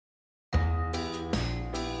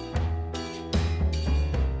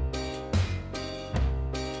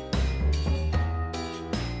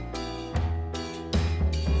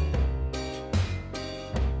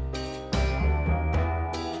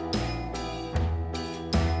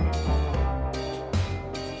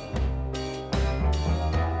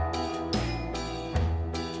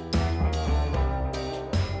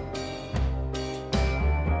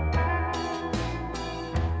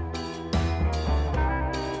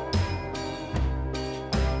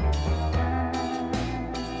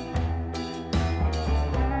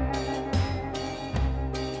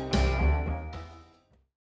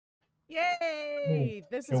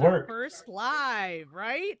This It is our worked. first live,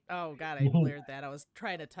 right? Oh, God, I blared that. I was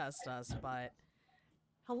trying to test us, but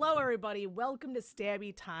hello, everybody. Welcome to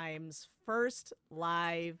Stabby Time's first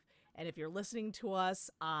live. And if you're listening to us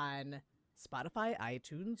on Spotify,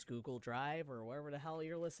 iTunes, Google Drive, or wherever the hell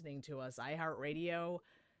you're listening to us, iHeartRadio,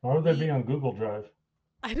 Why would they be we, on Google Drive?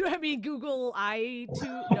 I mean, Google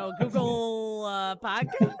iTunes, no, Google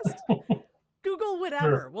Podcast? Google Sure.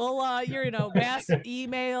 whatever. Well, mass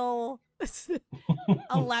email,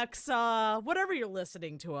 Alexa, whatever you're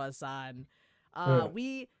listening to us on. Yeah.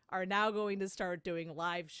 We are now going to start doing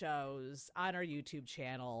live shows on our YouTube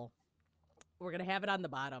channel. We're going to have it on the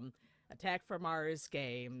bottom. Attack from Mars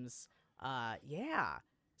games. Yeah.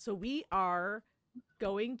 So we are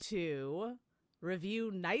going to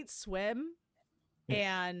review Night Swim Yes.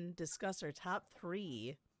 and discuss our top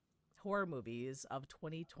 3 horror movies of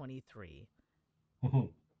 2023.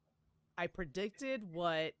 I predicted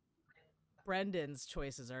what Brendan's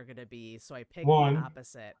choices are going to be, so I picked the One.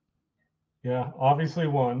 opposite. Yeah, obviously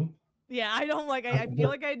one. Yeah, I don't like. I feel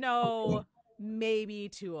like I know maybe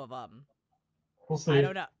 2 of them. We'll I see.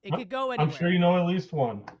 don't know. It could go I'm sure anywhere. you know at least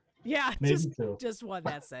one, Yeah, maybe two. just one.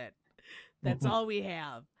 That's it. That's all we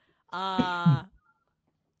have. Uh,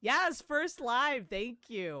 yes, first live. Thank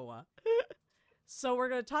you. So we're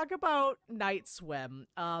gonna talk about Night Swim.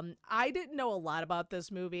 I didn't know a lot about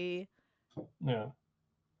this movie. Yeah.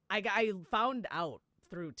 I found out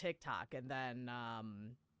through TikTok, and then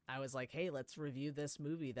I was like, hey, let's review this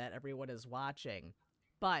movie that everyone is watching.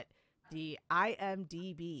 But the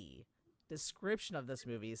IMDb description of this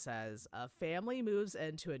movie says a family moves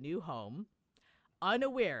into a new home,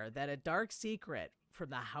 unaware that a dark secret from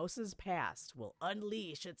the house's past will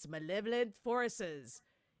unleash its malevolent forces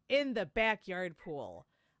in the backyard pool.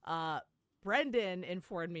 Brendan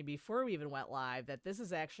informed me before we even went live that this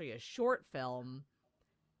is actually a short film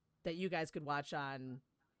that you guys could watch on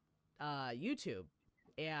YouTube,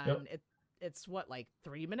 Yep. and it's what, like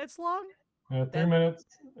 3 minutes long? Yeah, 3 minutes.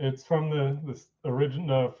 That It's from the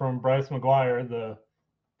original from Bryce McGuire,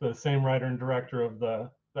 the same writer and director of the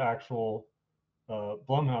actual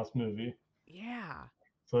Blumhouse movie. Yeah,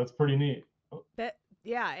 So it's pretty neat. that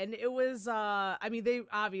yeah, and it was. I mean, they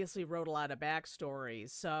obviously wrote a lot of backstory,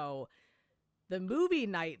 so the movie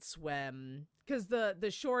Night Swim, because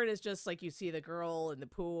the short is just like you see the girl in the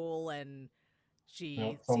pool and Yeah, she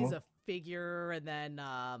sees someone. a figure, and then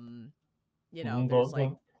Mhm, there's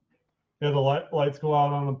like, yeah, the lights go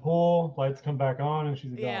out on the pool. Lights come back on, and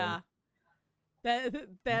she's gone. yeah,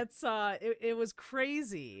 that's it was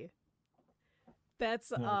crazy.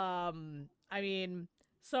 That's Yeah. I mean,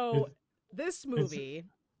 so It's this it's movie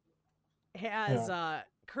has yeah.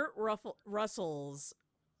 Russell's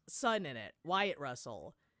son in it, Wyatt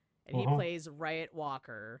Russell, and Uh he huh. plays Riot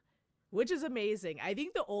Walker, which is amazing. I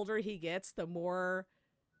think the older he gets, the more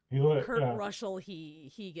Kurt Yeah. Russell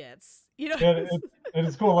he gets. You know? Yeah,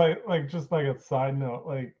 it's cool. Like just like a side note,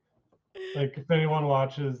 like if anyone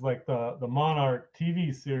watches like the Monarch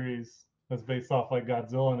TV series that's based off like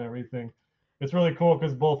Godzilla and everything, it's really cool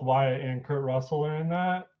because both Wyatt and Kurt Russell are in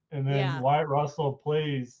that, and then Yeah. Wyatt Russell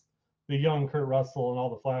plays the young Kurt Russell in all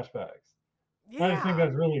the flashbacks. Yeah. I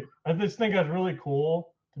just think that's really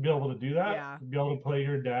cool to be able to do that, Yeah. to be able to play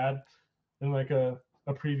your dad in like a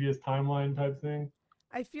previous timeline type thing.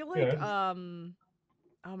 I feel Yeah, like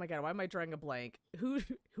oh my god, why am I drawing a blank? Who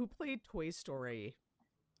played Toy Story?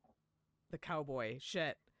 The cowboy.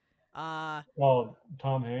 Shit. Uh well,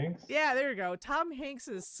 Tom Hanks. yeah, there you go. Tom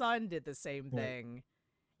Hanks's son did the same Yeah, thing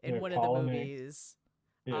in yeah, one of the Colin Hanks. movies.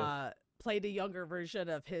 Yeah. Played a younger version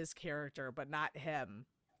of his character, but not him.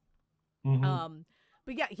 Mm-hmm. Um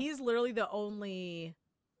but yeah, he's literally the only,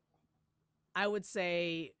 I would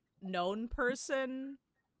say, known person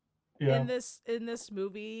Yeah. in this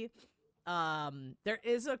movie. There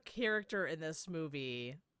is a character in this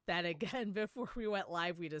movie that, again, before we went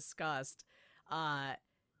live, we discussed. Uh,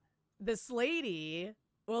 this lady,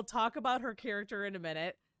 we'll talk about her character in a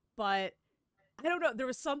minute, but I don't know. There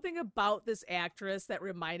was something about this actress that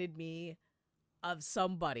reminded me of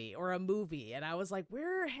somebody or a movie, and I was like,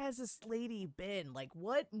 where has this lady been? Like,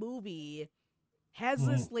 what movie has Mm.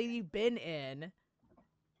 this lady been in?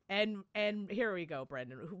 And here we go,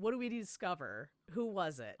 Brendan. What do we discover? Who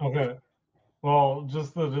was it? Okay. Well,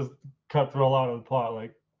 just to just cut through a lot of the plot,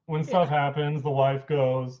 like when stuff Yeah, happens, the wife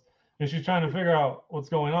goes and she's trying to figure out what's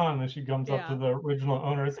going on, and then she comes up to yeah, the original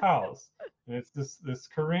owner's house, and it's this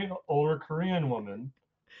older Korean woman,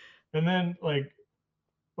 and then like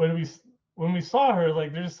when we when we saw her,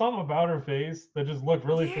 like there's just something about her face that just looked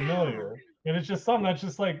really yeah, familiar, and it's just something that's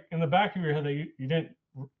just like in the back of your head that you didn't.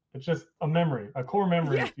 It's just a memory, a core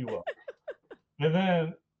memory, yeah, if you will. And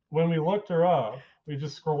then when we looked her up. we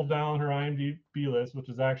just scrolled down her IMDb list, which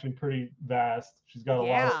is actually pretty vast. She's got a lot of,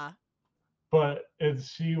 Yeah. but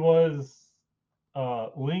she was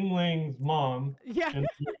Ling Ling's mom Yeah. in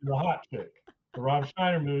The Hot Chick, the Rob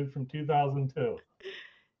Schneider movie from 2002.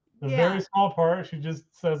 A very Yeah. small part. She just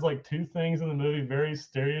says like two things in the movie, very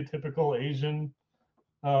stereotypical Asian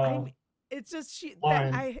uh, I'm it's just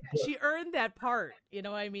lines. But, she earned that part, you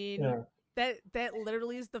know what I mean? yeah, That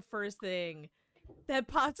literally is the first thing that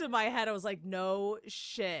popped in my head. I was like, no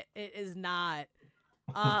shit, it is not.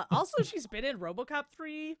 Also she's been in RoboCop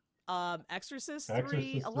 3, Exorcist 3, a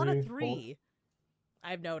Exorcist lot of 3. Cool. 3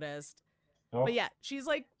 I've noticed. Oh, But yeah, she's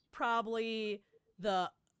like probably the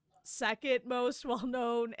second most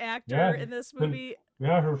well-known actor yeah. in this And, movie.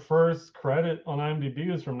 yeah, her first credit on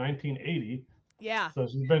IMDb was from 1980. Yeah. So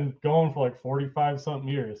she's been going for like 45 something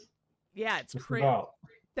years. Yeah, it's Just crazy. about.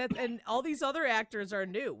 That and all these other actors are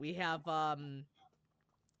new. We have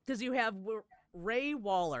because you have Ray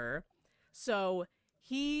Waller, so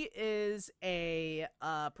he is a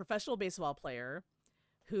professional baseball player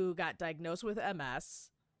who got diagnosed with MS.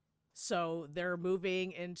 So they're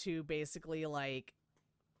moving into basically like,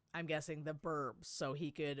 I'm guessing, the burbs, so he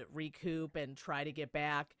could recoup and try to get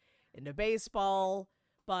back into baseball.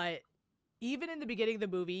 But even in the beginning of the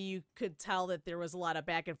movie, you could tell that there was a lot of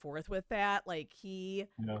back and forth with that. Like, he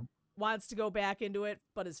wants to go back into it,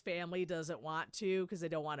 but his family doesn't want to because they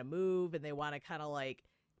don't want to move and they want to kind of like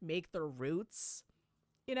make their roots,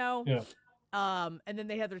 you know? Yeah. And then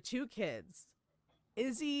they have their two kids,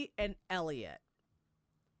 Izzy and Elliot.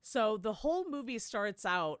 So the whole movie starts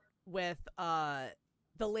out with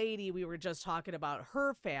the lady we were just talking about,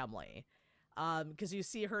 her family. Because you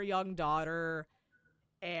see her young daughter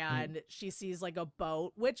and she sees like a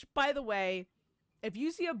boat, which, by the way, if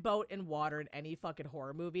you see a boat in water in any fucking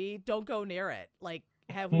horror movie, don't go near it. Like,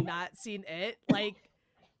 have we not seen it? Like,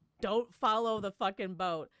 don't follow the fucking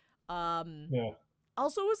boat. Yeah.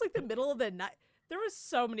 Also, it was like the middle of the night. There was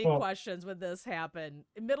so many questions when this happened.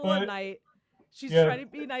 In the middle of the night, she's trying to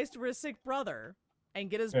be nice to her sick brother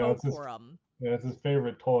and get his boat for him. Yeah, it's his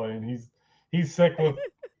favorite toy, and he's sick with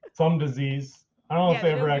some disease. I don't know if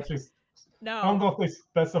they ever actually. No. I don't know if they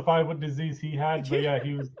specified what disease he had, but yeah,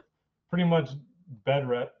 he was pretty much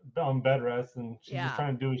on bed rest, and she's just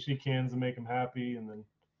trying to do what she can to make him happy, and then.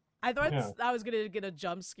 I thought I was gonna get a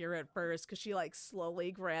jump scare at first because she like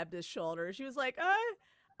slowly grabbed his shoulder. She was like,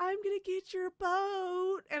 I'm gonna get your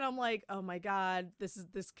boat, and I'm like, oh my god, this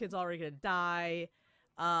kid's already gonna die.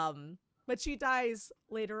 But she dies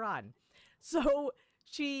later on. So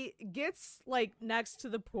she gets like next to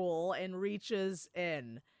the pool and reaches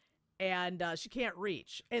in, and she can't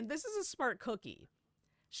reach. And this is a smart cookie.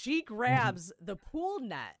 She grabs the pool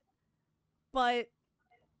net, but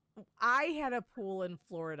I had a pool in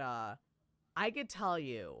Florida. I could tell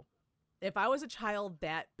you, if I was a child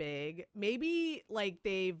that big, maybe like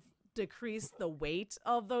they've decreased the weight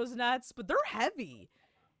of those nets, but they're heavy.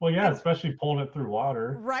 Well, yeah, especially pulling it through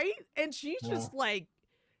water. Right? And she's just like,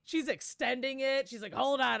 she's extending it. She's like,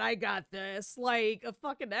 hold on, I got this. Like a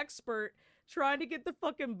fucking expert trying to get the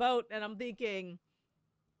fucking boat. And I'm thinking,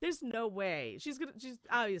 there's no way. She's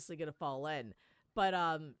obviously gonna fall in. But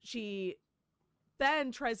she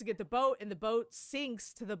then tries to get the boat, and the boat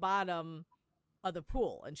sinks to the bottom of the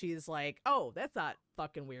pool. And she's like, oh, that's not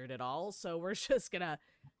fucking weird at all. So we're just gonna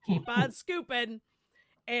keep on scooping.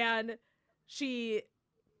 And she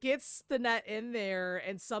gets the net in there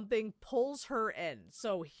and something pulls her in.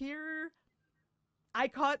 So here, I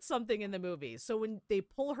caught something in the movie. So when they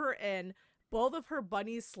pull her in, both of her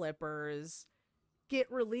bunny slippers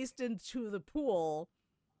get released into the pool,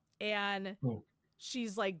 and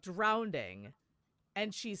she's like drowning,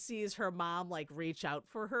 and she sees her mom like reach out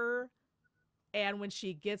for her. And when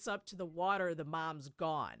she gets up to the water, the mom's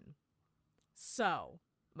gone. So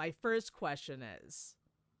my first question is,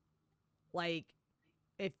 like,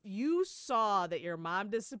 if you saw that your mom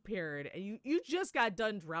disappeared and you just got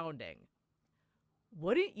done drowning,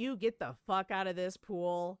 wouldn't you get the fuck out of this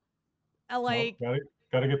pool? Like,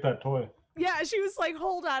 gotta get that toy. Yeah, she was like,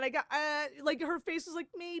 hold on, I got like her face was like,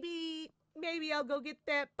 maybe I'll go get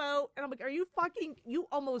that boat. And I'm like, are you fucking, you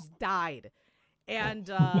almost died. And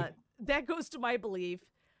that goes to my belief.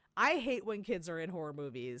 I hate when kids are in horror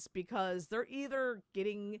movies because they're either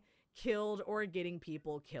getting killed or getting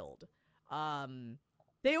people killed.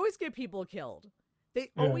 They always get people killed.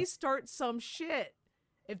 They always start some shit.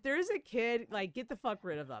 If there's a kid, like, get the fuck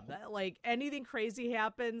rid of them. Like, anything crazy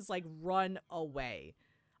happens, like, run away.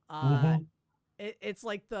 It's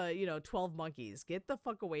like the, 12 monkeys. Get the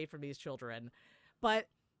fuck away from these children. But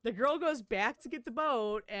the girl goes back to get the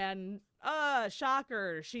boat, and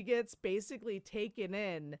shocker, she gets basically taken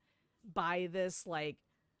in by this like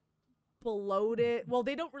bloated. Well,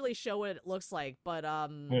 they don't really show what it looks like, but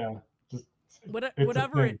Yeah, just it's a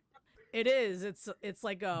whatever thing. it is, it's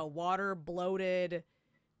like a water bloated,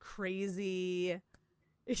 crazy.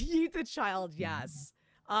 Eat the child, yes.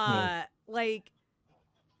 Yeah. Like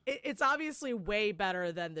it's obviously way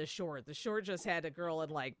better than the short. The short just had a girl in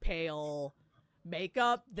like pale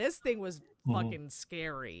makeup. This thing was Hmm. fucking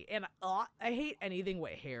scary, and I hate anything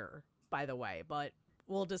with hair, by the way. But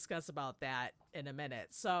we'll discuss about that in a minute.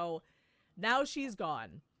 So now she's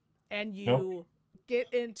gone, and Yep. you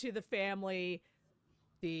get into the family,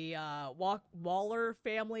 the Waller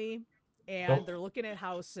family, and Yep. they're looking at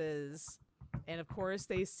houses, and of course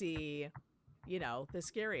they see, the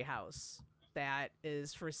scary house that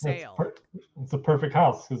is for It's sale. per- it's a perfect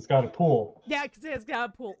house. It's got a pool, Yeah, because it's got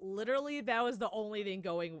a pool. Literally, that was the only thing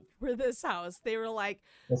going for this house. They were like,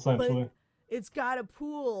 but essentially. it's got a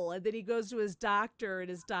pool. And then he goes to his doctor, and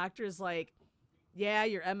his doctor's like, yeah,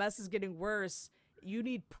 your MS is getting worse. You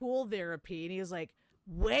need pool therapy. And he was like,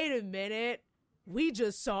 wait a minute. We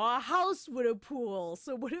just saw a house with a pool.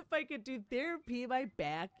 So what if I could do therapy in my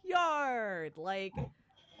backyard? Like,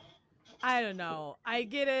 I don't know. I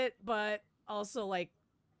get it, but also like,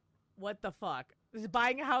 what the fuck?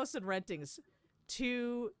 Buying a house and renting is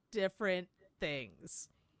two different things.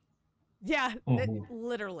 Yeah, Hmm.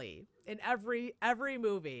 literally in every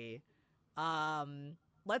movie. Um,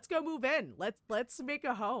 let's go move in. Let's make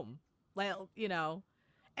a home. Well,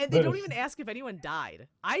 and they don't This even ask if anyone died.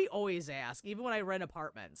 I always ask, even when I rent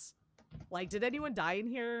apartments. Like, did anyone die in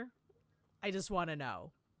here? I just want to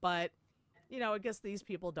know. But I guess these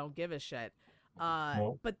people don't give a shit.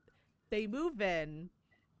 no. But they move in,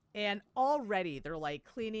 and already they're like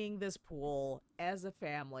cleaning this pool as a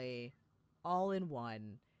family, all in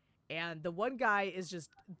one. And the one guy is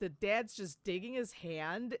the dad's just digging his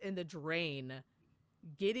hand in the drain,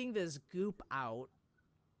 getting this goop out,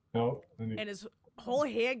 No. and his whole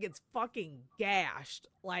hand gets fucking gashed.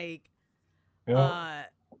 Like, Yeah. uh,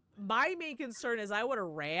 my main concern is I would have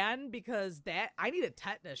ran because I need a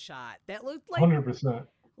tetanus shot. That looked like 100%.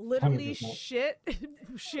 literally 100%.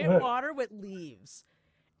 shit water with leaves.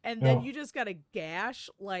 And then Yeah. you just got a gash,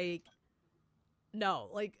 like, no,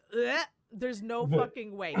 like, ugh, there's no The-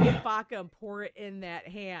 fucking way. Get vodka and pour it in that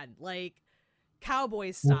hand, like, cowboy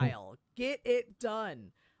Mhm. style. Get it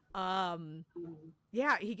done.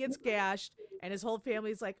 Yeah, he gets gashed, and his whole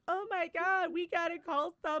family's like, oh my God, we gotta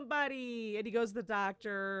call somebody. And he goes to the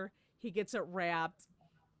doctor, he gets it wrapped,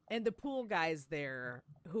 and the pool guy's there,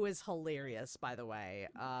 who is hilarious, by the way.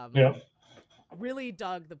 Yeah. Really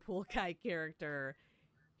dug the pool guy character.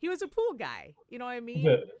 He was a pool guy. You know what I mean?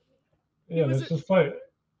 The, He yeah. was, It's just like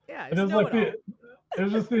yeah, it he's is like know-it-all.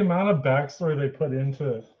 it's just the amount of backstory they put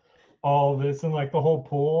into all this and like the whole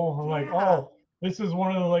pool. I'm like, Yeah. oh, this is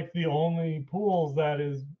one of the only pools that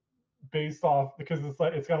is based off because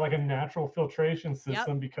it's got like a natural filtration Yep.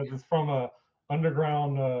 system because it's from a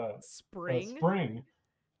underground Spring. spring.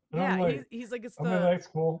 And I'm Yeah, like, he's like, it's I mean, that's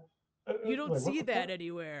cool. you don't Like, what see the that fuck?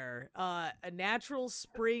 anywhere. A natural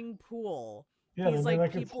spring pool. Yeah, they He's made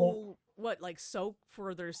like, like its whole. people, what, like soak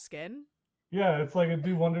for their skin? Yeah, it's like it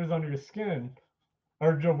do wonders on your skin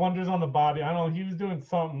or wonders on the body. I don't know. He was doing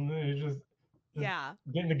something. And he just Yeah.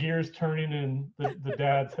 getting the gears turning in the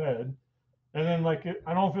dad's head. And then like I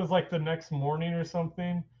don't know if it was like the next morning or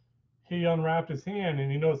something. He unwrapped his hand and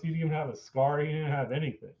he noticed he didn't even have a scar. He didn't have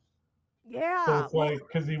anything. So Yeah. it's Well, like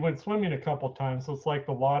because he went swimming a couple times, so it's like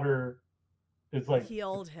the water is like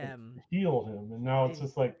healed it's him. healed him, and now it's And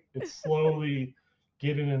just like it's slowly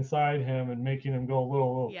getting inside him and making him go a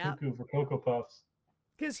little yeah. cuckoo for Cocoa Puffs.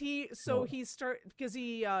 Because he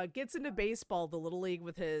gets into baseball, the little league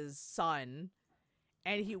with his son,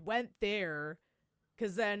 and he went there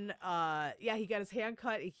because then he got his hand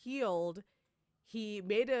cut, it healed. He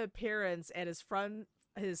made an appearance at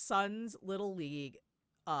his son's little league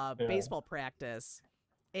Yeah, baseball practice,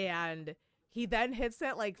 and he then hits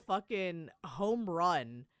that like fucking home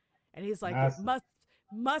run, and he's like, it massive.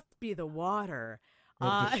 must be the water. It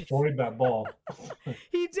uh destroyed that ball.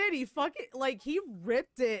 he did. He fucking like he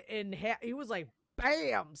ripped it in half. He was like,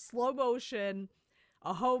 bam, slow motion,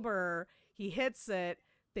 a homer. He hits it.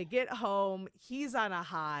 They get home. He's on a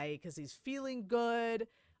high because he's feeling good.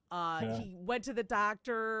 Yeah, He went to the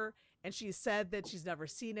doctor, and she said that she's never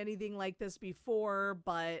seen anything like this before,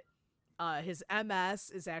 but his MS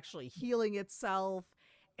is actually healing itself.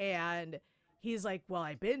 And he's like, well,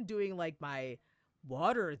 I've been doing like my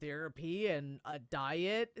water therapy and a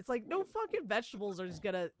diet. It's like, no fucking vegetables are just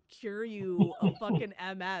gonna cure you of fucking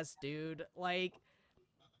MS, dude. Like,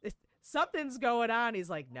 something's going on. He's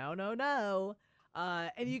like, no, no, no.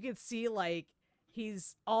 And you can see like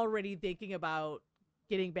he's already thinking about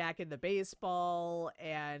getting back into baseball,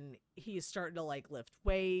 and he's starting to like lift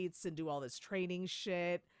weights and do all this training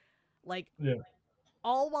shit. Like Yeah.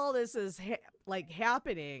 all while this is like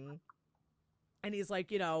happening, and he's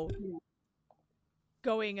like,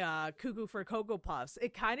 going cuckoo for Cocoa Puffs.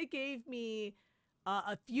 It kind of gave me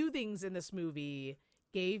a few things in this movie.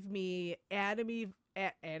 Gave me anime,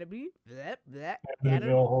 Amityville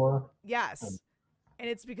Horror. yes. And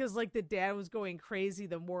it's because like the dad was going crazy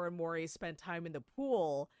the more and more he spent time in the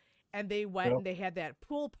pool, and they went and they had that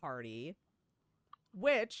pool party,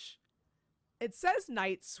 which it says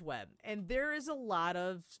night swim, and there is a lot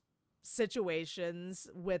of situations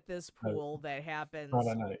with this pool that happens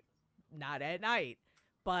not at night,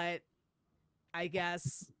 but I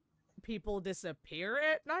guess people disappear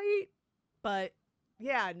at night. But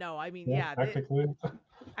yeah, no, I mean, technically.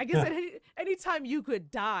 I guess anytime you could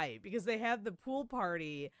die, because they had the pool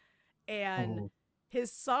party, and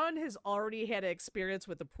his son has already had experience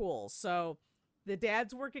with the pool. So the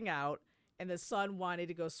dad's working out, and the son wanted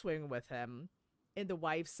to go swimming with him. And the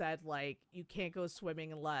wife said, like, you can't go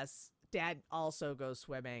swimming unless dad also goes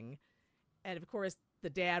swimming. And of course, the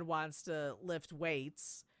dad wants to lift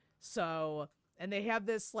weights. So, and they have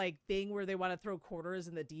this like thing where they want to throw quarters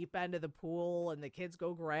in the deep end of the pool, and the kids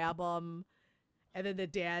go grab them. And then the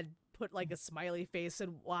dad put like a smiley face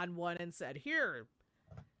on one and said, here,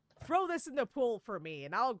 throw this in the pool for me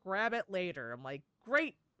and I'll grab it later. I'm like,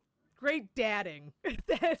 great dadding.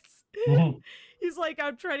 He's like,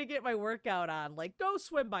 I'm trying to get my workout on. Like, go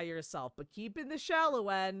swim by yourself, but keep in the shallow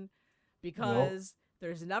end, because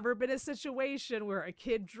there's never been a situation where a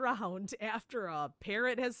kid drowned after a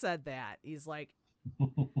parent has said that. He's like,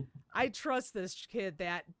 I trust this kid.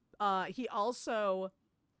 That he also,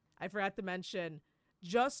 I forgot to mention,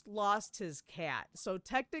 just lost his cat. So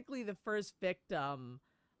technically the first victim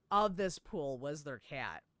of this pool was their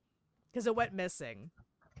cat, because it went missing.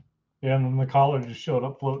 Yeah, and then the collar just showed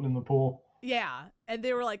up floating in the pool. Yeah, and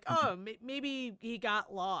they were like, oh, maybe he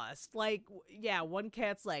got lost. Like, yeah, one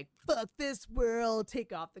cat's like, fuck this world,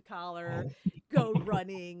 take off the collar, go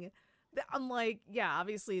running. I'm like, yeah,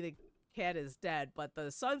 obviously the cat is dead, but the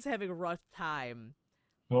son's having a rough time.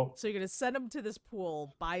 Nope. So you're going to send him to this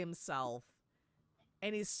pool by himself,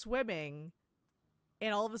 and he's swimming,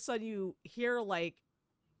 and all of a sudden you hear, like,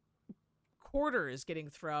 quarters getting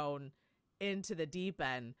thrown into the deep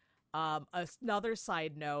end. Another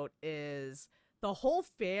side note is the whole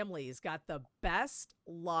family's got the best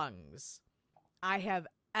lungs I have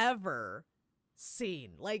ever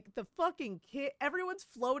seen. Like, the fucking kid, everyone's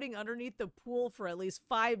floating underneath the pool for at least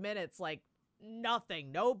 5 minutes, like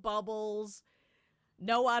nothing, no bubbles,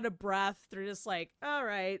 no out of breath. They're just like, all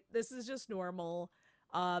right, this is just normal.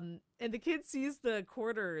 And the kid sees the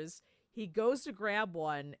quarters. He goes to grab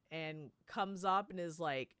one and comes up and is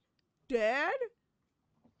like, Dad?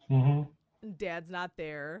 Dad's not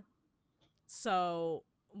there. So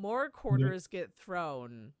more quarters get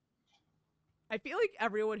thrown. I feel like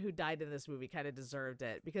everyone who died in this movie kind of deserved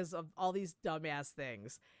it because of all these dumbass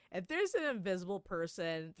things. If there's an invisible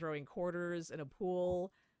person throwing quarters in a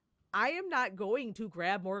pool, I am not going to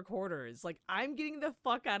grab more quarters. Like, I'm getting the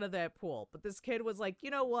fuck out of that pool. But this kid was like,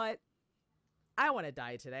 you know what? I want to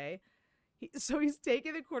die today. So he's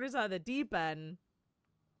taking the quarters out of the deep end,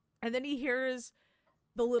 and then he hears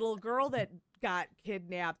the little girl that got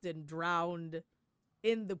kidnapped and drowned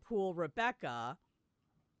in the pool, Rebecca,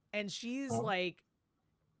 and she's like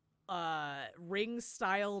Ring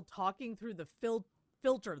style talking through the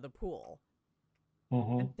filter of the pool.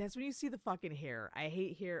 And that's when you see the fucking hair. I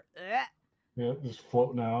hate hair. Yeah, just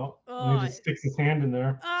floating out. And he just sticks his hand in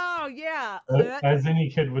there. Oh, yeah. As any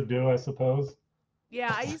kid would do, I suppose.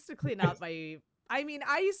 Yeah, I used to clean out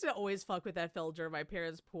I used to always fuck with that filter in my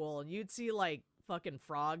parents' pool, and you'd see like fucking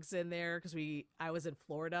frogs in there because I was in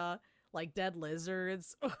Florida, like dead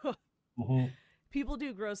lizards. People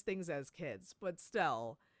do gross things as kids, but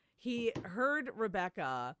still, he heard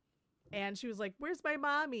Rebecca, and she was like, "Where's my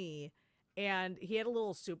mommy?" And he had a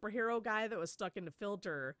little superhero guy that was stuck in the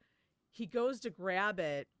filter. He goes to grab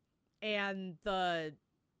it, and the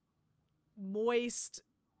moist,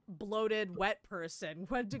 bloated, wet person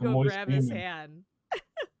went to go grab his hand.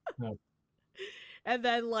 No. And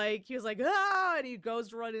then, like, he was like, ah, and he goes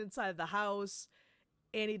to run inside the house,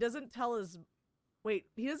 and he doesn't tell his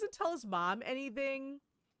mom anything.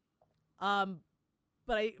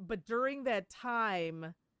 But during that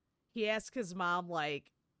time, he asked his mom,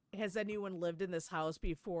 like, has anyone lived in this house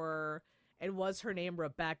before? And was her name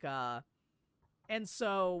Rebecca? And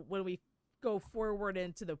so when we go forward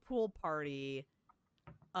into the pool party,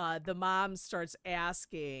 the mom starts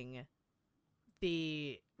asking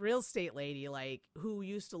the real estate lady, like, who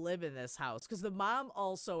used to live in this house, because the mom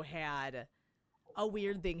also had a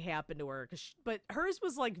weird thing happen to her, but hers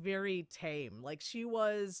was like very tame. Like, she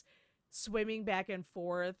was swimming back and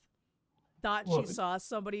forth, thought she saw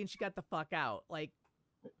somebody, and she got the fuck out. Like,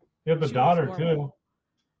 yeah, the daughter too.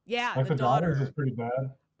 Yeah, like the daughter's daughter is pretty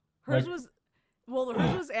bad. Hers was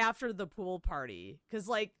hers was after the pool party, because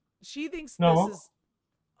like she thinks No. this is.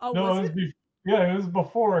 Oh, No, was it? Yeah, it was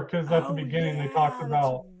before, because at the beginning they talked that's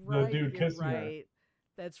about the right, dude you're kissing her. right.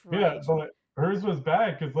 That's right. Yeah, but hers was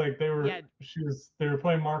bad because like they were Yeah. they were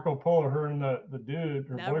playing Marco Polo, her and the dude,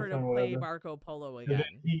 her Never to boyfriend, play whatever. Marco Polo And again.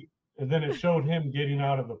 then it showed him getting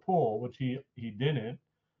out of the pool, which he didn't.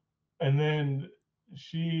 And then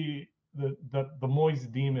the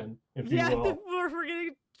moist demon, if you will. We're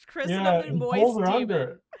getting Chris Yeah, the he moist pulled her demon.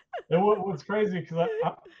 under. And what's crazy, because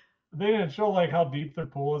they didn't show like how deep their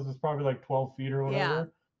pool is. It's probably like 12 feet or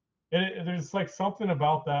whatever. And there's like something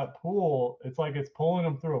about that pool. It's like it's pulling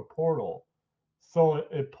them through a portal. So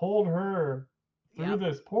it pulled her through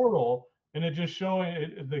this portal, and it just showing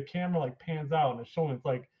it. The camera like pans out, and it's showing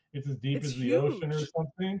it's as deep as the ocean or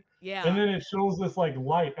something. Yeah. And then it shows this like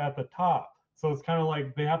light at the top. So it's kind of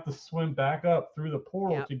like they have to swim back up through the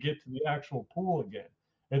portal to get to the actual pool again.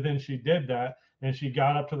 And then she did that, and she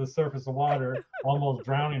got up to the surface of water, almost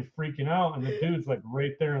drowning, freaking out, and the dude's like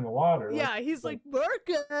right there in the water. Yeah, he's like,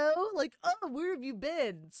 Marco, like, oh, where have you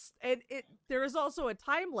been? And there is also a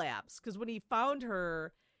time lapse, because when he found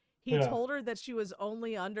her, he told her that she was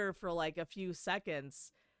only under for like a few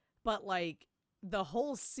seconds, but like the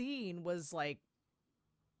whole scene was like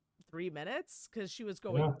 3 minutes, because she was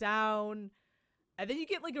going down, and then you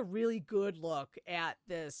get like a really good look at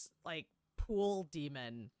this like pool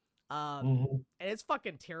demon, and it's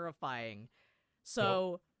fucking terrifying.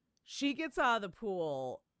 So she gets out of the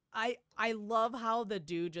pool. I love how the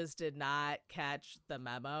dude just did not catch the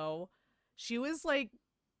memo. She was like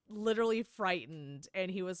literally frightened,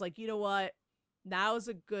 and he was like, you know what, now's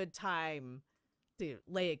a good time to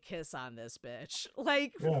lay a kiss on this bitch.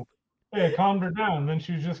 Like, hey, calmed her down. Then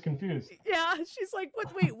she was just confused. Yeah, she's like,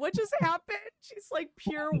 wait, what just happened? She's like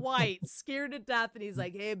pure white, scared to death, and he's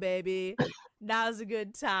like, hey baby, now's a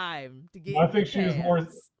good time to get I think she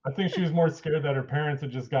was more scared that her parents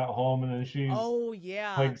had just got home, and then she's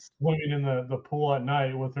like swimming in the pool at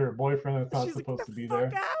night with her boyfriend that's not supposed to be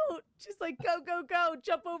there. Out. She's like, go,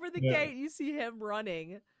 jump over the gate. You see him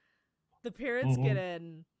running. The parents get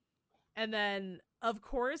in, and then of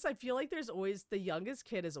course I feel like there's always the youngest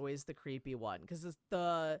kid is always the creepy one, because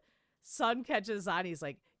the son catches on. He's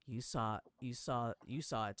like, you saw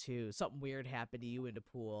it too. Something weird happened to you in the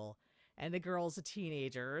pool. And the girl's a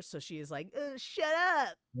teenager, so she's like, shut up.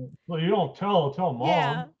 Well, you don't tell mom.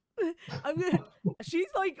 Yeah. She's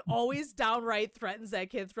like always downright threatens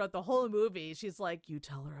that kid throughout the whole movie. She's like, you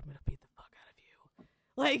tell her I'm gonna beat the fuck out of you.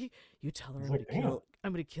 Like, you tell her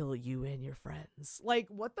I'm gonna kill you and your friends. Like,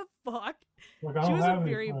 what the fuck? She was a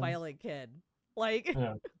very violent kid. Like,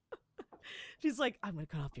 she's like, I'm gonna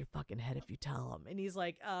cut off your fucking head if you tell him. And he's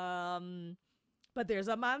like, but there's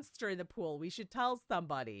a monster in the pool. We should tell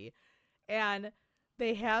somebody. And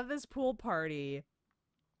they have this pool party.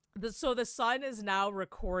 So the son is now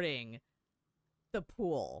recording the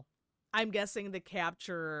pool. I'm guessing to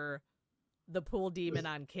capture the pool demon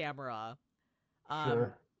on camera.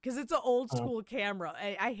 Sure. Because it's an old school camera.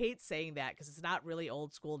 I hate saying that because it's not really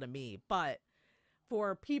old school to me. But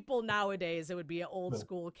for people nowadays, it would be an old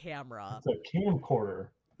school camera. It's a camcorder.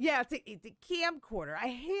 Yeah, it's a camcorder, a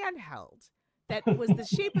handheld that was the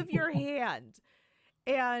shape of your hand.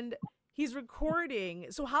 And he's recording.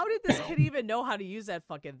 So how did this kid even know how to use that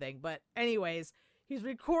fucking thing? But anyways, he's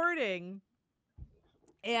recording.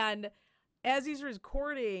 And as he's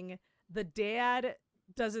recording, the dad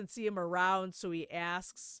doesn't see him around. So he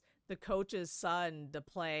asks the coach's son to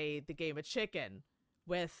play the game of chicken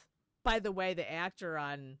with, by the way, the actor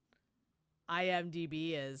on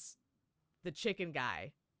IMDb is the chicken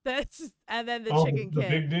guy. And then the chicken kid. The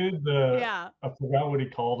big dude? I forgot what he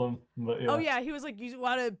called him. But Oh, yeah. He was like, you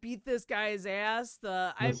want to beat this guy's ass?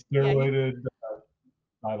 The steroided,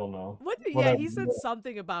 I don't know. He said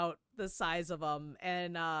something about the size of him.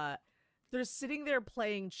 And they're sitting there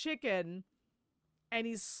playing chicken. And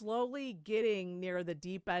he's slowly getting near the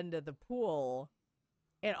deep end of the pool.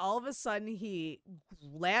 And all of a sudden, he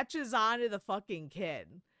latches onto the fucking kid.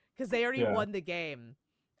 Because they already won the game.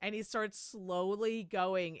 And he starts slowly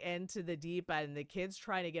going into the deep end. The kid's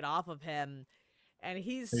trying to get off of him. And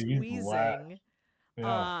he's squeezing.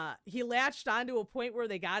 He latched on to a point where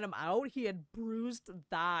they got him out. He had bruised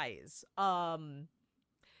thighs. My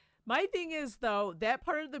thing is, though, that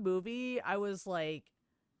part of the movie, I was like,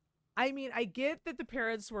 I mean, I get that the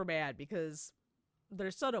parents were mad because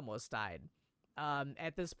their son almost died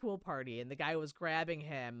at this pool party, and the guy was grabbing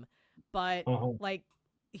him, but Uh-huh. like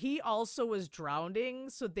he also was drowning,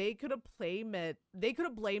 so they could have blamed it. They could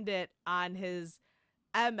have blamed it on his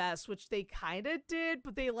MS, which they kind of did,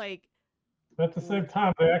 but they like, At the same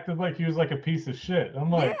time, they acted like he was like a piece of shit.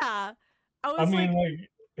 I'm like, yeah. I I was mean, like, like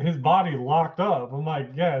his body locked up. I'm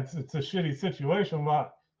like, yeah, it's a shitty situation,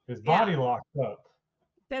 but his yeah, body locked up.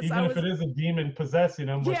 that's I Even if was it is a demon possessing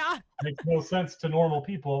him, which yeah, makes no sense to normal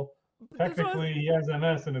people. but that's what I was, Technically, he has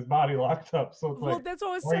MS and his body locked up. So it's well, like, that's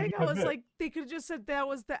what I was why are you saying. I doing was this? like, they could have just said that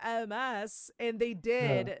was the MS, and they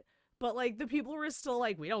Yeah, did, but like the people were still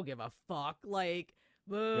like, we don't give a fuck. Like,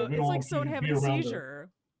 yeah. We don't it's like want you someone to having be a around her. seizure.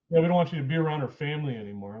 Yeah, we don't want you to be around her family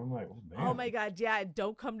anymore. I'm like, oh, Oh damn. my god, yeah,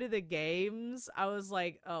 don't come to the games. I was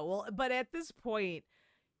like, oh well, but at this point,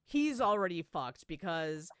 he's already fucked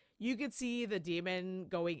because you could see the demon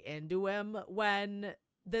going into him when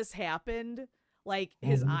this happened. Like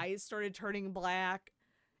his Hmm. eyes started turning black,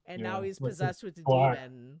 and now Yeah, he's like the possessed with the black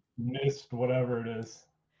demon. mist, whatever it is.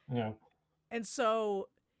 Yeah, And so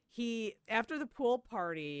he, after the pool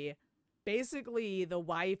party, basically the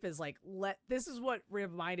wife is like, this is what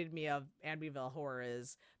reminded me of Amityville Horror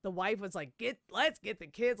is the wife was like, let's get the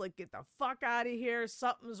kids, like get the fuck out of here.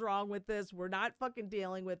 Something's wrong with this. We're not fucking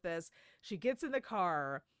dealing with this. She gets in the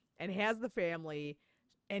car and has the family,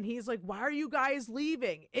 and he's like, why are you guys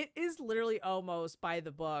leaving? It is literally almost by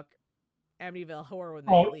the book Amityville Horror when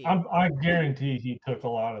they oh, leave. I guarantee he took a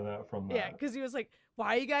lot of that from Yeah, that. because he was like,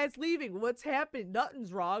 why are you guys leaving? What's happened?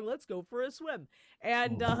 Nothing's wrong. Let's go for a swim.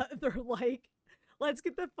 And Mhm. they're like, let's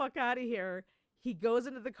get the fuck out of here. He goes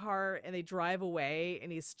into the car and they drive away,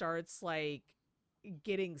 and he starts like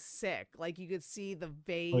getting sick. Like you could see the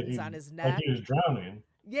Like veins he on his like neck. he was drowning.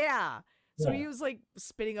 Yeah. So Yeah. he was like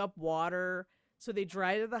spitting up water. So they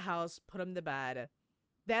drive to the house, put him to bed.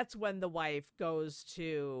 That's when the wife goes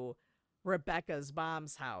to Rebecca's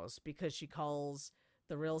mom's house because she calls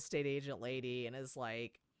the real estate agent lady and is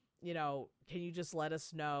like, can you just let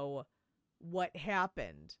us know what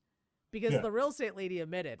happened? Because Yeah. the real estate lady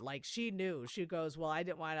admitted, like, she knew. She goes, well, I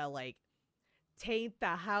didn't want to, like, taint the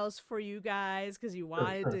house for you guys because you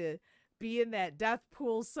Sure, wanted sure. to be in that death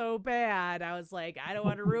pool so bad. I was like, I don't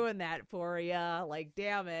want to ruin that for you. Like,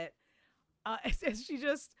 damn it. And she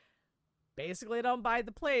just basically don't buy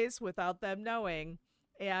the place without them knowing.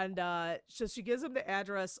 And so she gives them the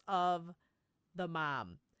address of the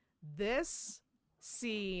mom. This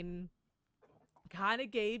scene kind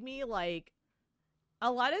of gave me like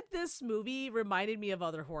a lot of this movie reminded me of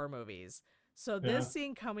other horror movies. So Yeah. this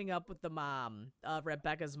scene coming up with the mom,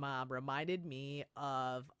 Rebecca's mom, reminded me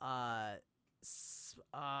of uh,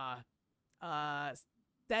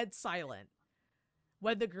 Dead Silent.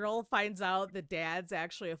 When the girl finds out the dad's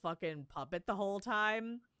actually a fucking puppet the whole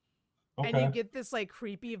time, and you Okay. get this like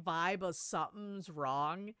creepy vibe of something's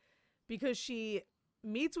wrong because she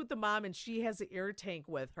meets with the mom and she has an ear tank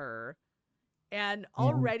with her, and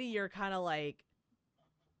Hmm. already you're kind of like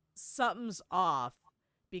something's off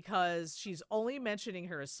because she's only mentioning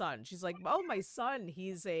her son. She's like, oh, my son,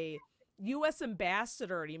 he's a US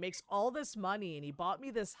ambassador and he makes all this money and he bought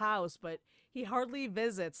me this house, but he hardly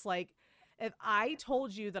visits. Like, if I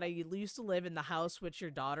told you that I used to live in the house which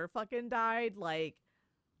your daughter fucking died, like,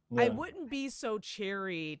 I Yeah. wouldn't be so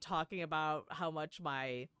cheery talking about how much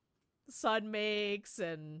my son makes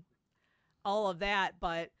and all of that,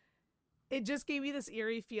 but it just gave me this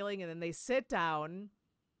eerie feeling. And then they sit down,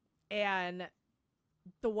 and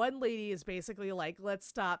the one lady is basically like, let's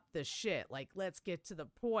stop this shit. Like, let's get to the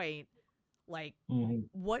point. Like, Hmm.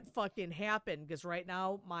 what fucking happened? Because right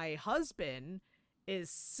now, my husband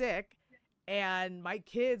is sick, and my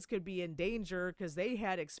kids could be in danger because they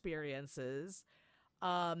had experiences.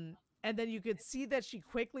 And then you could see that she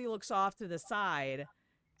quickly looks off to the side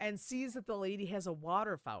and sees that the lady has a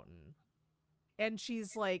water fountain. And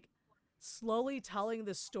she's like slowly telling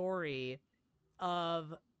the story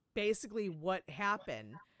of basically what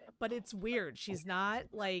happened. But it's weird. She's not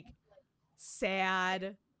like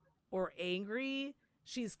sad or angry.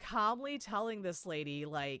 She's calmly telling this lady,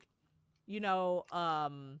 like, you know,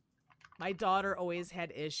 my daughter always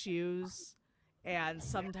had issues, and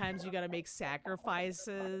sometimes you got to make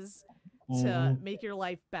sacrifices to Hmm. make your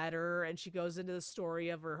life better. And she goes into the story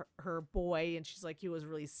of her boy, and she's like, he was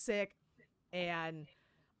really sick, and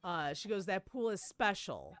she goes, that pool is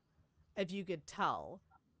special, if you could tell.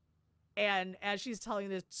 And as she's telling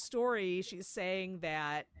the story, she's saying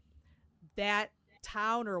that that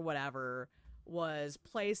town or whatever was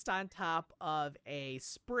placed on top of a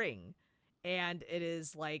spring, and it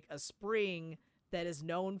is like a spring that is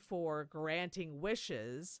known for granting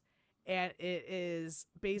wishes. and it is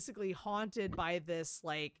basically haunted by this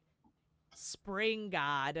like spring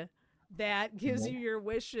god that gives you your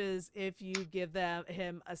wishes if you give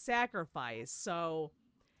him a sacrifice. So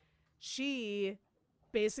she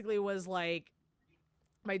basically was like,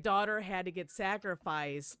 my daughter had to get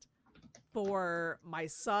sacrificed for my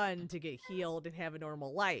son to get healed and have a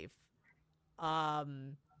normal life.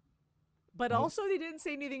 But also they didn't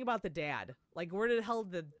say anything about the dad. Like where the hell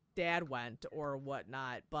the dad went or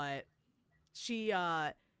whatnot. But she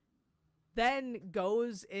then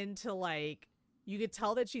goes into like, you could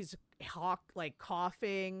tell that she's like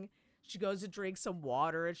coughing. She goes to drink some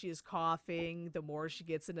water and she's coughing the more she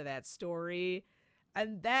gets into that story.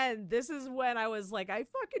 And then this is when I was like, I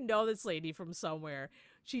fucking know this lady from somewhere.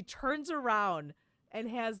 She turns around and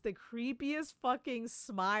has the creepiest fucking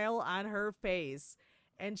smile on her face.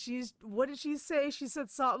 And what did she say? She said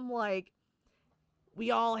something like,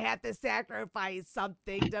 we all have to sacrifice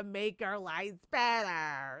something to make our lives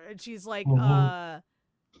better. And she's like,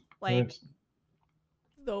 like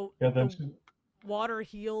the water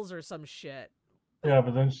heals or some shit. Yeah,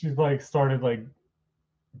 but then she's like started like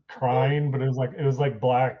crying, but it was like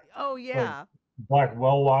black. Oh yeah, like black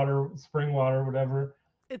well water, spring water, whatever.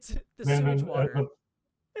 It's the sewage water.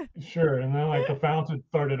 Sure, and then like the fountain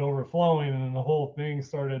started overflowing, and then the whole thing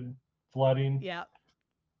started flooding. Yeah.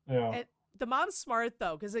 And the mom's smart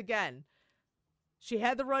though, because again, she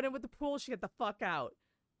had the run in with the pool. She got the fuck out.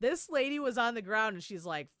 This lady was on the ground and she's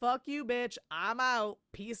like, fuck you, bitch. I'm out.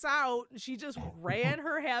 Peace out. And she just ran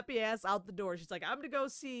her happy ass out the door. She's like, I'm going to go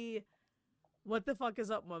see what the fuck is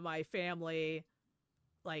up with my family.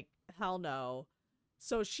 Like, hell no.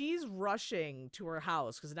 So she's rushing to her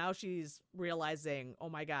house because now she's realizing, oh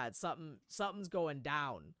my God, something's going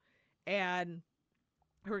down. And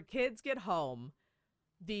her kids get home.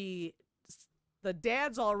 The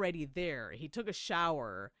dad's already there. He took a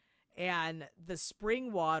shower. And the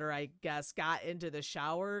spring water, I guess, got into the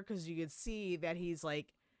shower because you could see that he's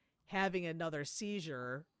like having another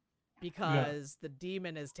seizure because the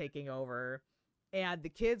demon is taking over. And the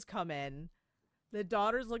kids come in. The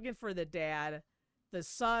daughter's looking for the dad. The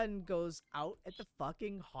son goes out at the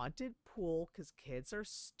fucking haunted pool because kids are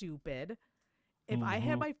stupid. If I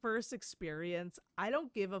had my first experience, I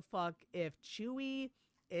don't give a fuck if Chewie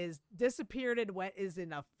is disappeared and is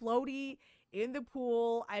in a floaty in the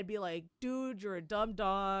pool. I'd be like, dude, you're a dumb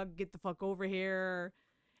dog. Get the fuck over here.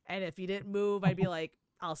 And if you didn't move, I'd be like,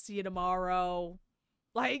 I'll see you tomorrow.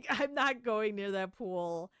 Like, I'm not going near that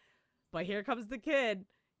pool. But here comes the kid.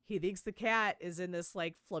 He thinks the cat is in this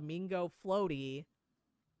like flamingo floaty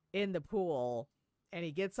in the pool. And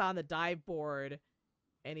he gets on the dive board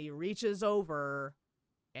and he reaches over.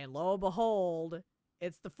 And lo and behold,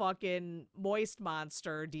 it's the fucking moist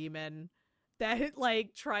monster demon that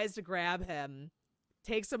like tries to grab him,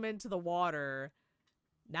 takes him into the water.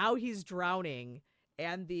 Now he's drowning,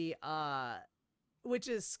 and the which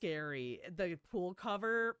is scary. The pool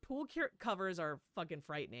covers are fucking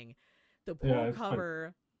frightening. The pool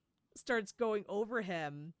cover starts going over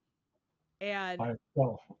him, and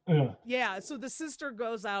so the sister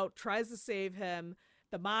goes out, tries to save him.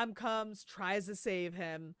 The mom comes, tries to save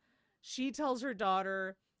him. She tells her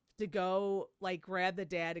daughter to go like grab the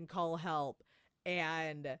dad and call help.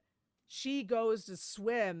 And she goes to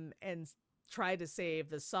swim and try to save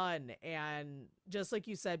the son. And just like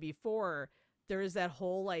you said before, there is that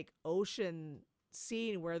whole like ocean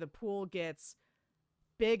scene where the pool gets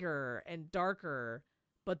bigger and darker,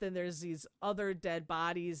 but then there's these other dead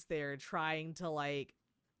bodies there trying to like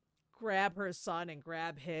grab her son and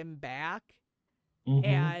grab him back.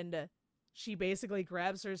 And she basically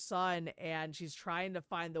grabs her son and she's trying to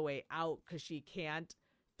find the way out because she can't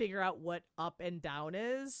figure out what up and down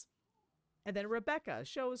is. And then Rebecca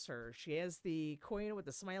shows her. She has the coin with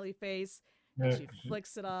the smiley face and she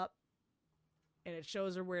flicks it up and it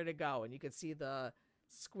shows her where to go. And you could see the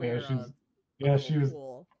square pool. Yeah,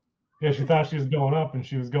 she thought she was going up and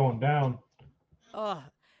she was going down. Oh,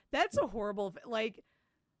 that's a horrible, like,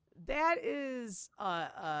 that is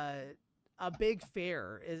a big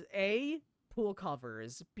fear. Is A, pool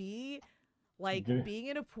covers. B, like being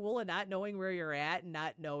in a pool and not knowing where you're at and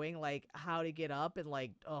not knowing like how to get up and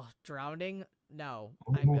like, drowning. No,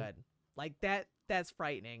 I'm good. Like that's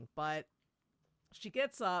frightening. But she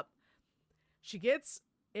gets up, she gets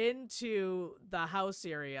into the house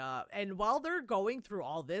area, and while they're going through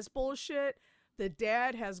all this bullshit, the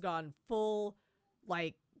dad has gone full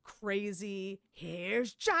like crazy,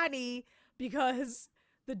 here's Johnny, because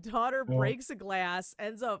the daughter breaks a glass,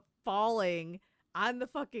 ends up falling on the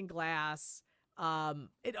fucking glass.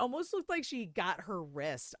 It almost looked like she got her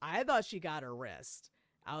wrist. I thought she got her wrist.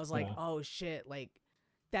 I was like, oh shit, like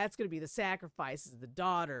that's going to be the sacrifice, is the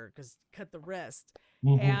daughter, because cut the wrist.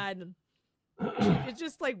 Mm-hmm. And it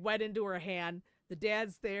just like went into her hand. The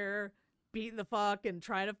dad's there beating the fuck and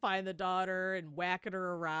trying to find the daughter and whacking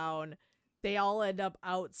her around. They all end up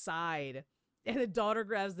outside, and the daughter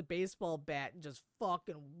grabs the baseball bat and just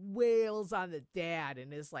fucking wails on the dad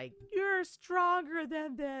and is like, "You're stronger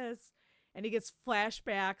than this." And he gets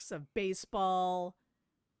flashbacks of baseball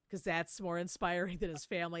because that's more inspiring than his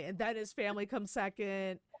family. And then his family comes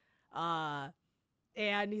second. And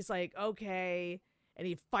he's like, okay. And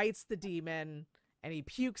he fights the demon and he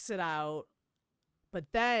pukes it out. But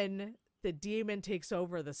then the demon takes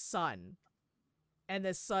over the son. And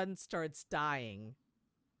the son starts dying.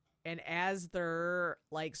 And as they're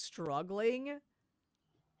like struggling,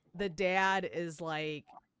 the dad is like,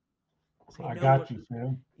 I got you,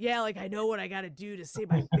 fam. Yeah, like, I know what I gotta do to save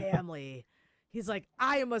my family. He's like,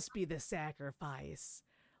 I must be the sacrifice.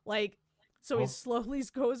 Like, so he slowly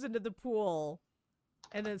goes into the pool,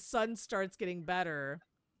 and then son starts getting better.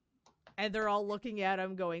 And they're all looking at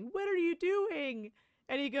him going, what are you doing?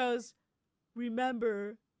 And he goes,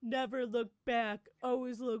 remember, never look back,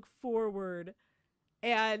 always look forward.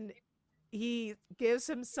 And he gives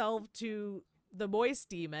himself to the moist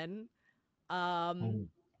demon,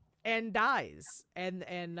 and dies. And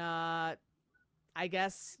I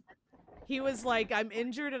guess he was like, I'm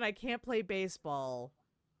injured and I can't play baseball.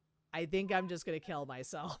 I think I'm just gonna kill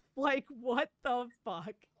myself. Like, what the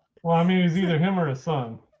fuck? Well, I mean, it was either him or his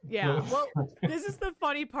son. Yeah, well, this is the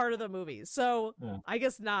funny part of the movie. So, yeah. I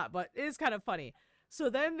guess not, but it is kind of funny. So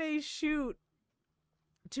then they shoot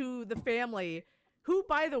to the family, who,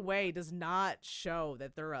 by the way, does not show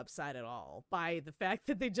that they're upset at all by the fact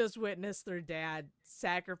that they just witnessed their dad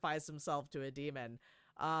sacrifice himself to a demon.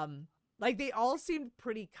 Like, they all seemed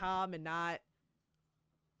pretty calm and not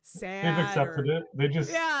sad. They've accepted it. They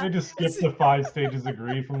just skipped the 5 stages of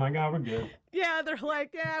grief. I'm like, we're good. Yeah, they're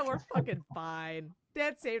like, yeah, we're fucking fine.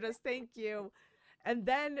 Dad saved us, thank you. And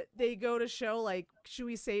then they go to show, like, should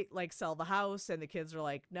we say, like, sell the house? And the kids are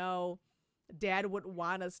like, no, Dad wouldn't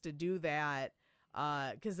want us to do that,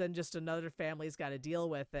 because then just another family's got to deal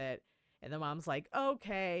with it. And the mom's like,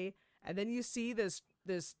 okay. And then you see this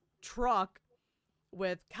truck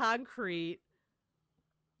with concrete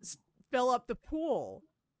fill up the pool.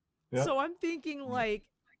 Yep. So I'm thinking, like,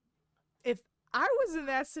 if I was in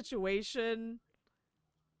that situation,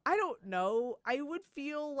 I don't know, I would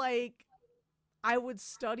feel like I would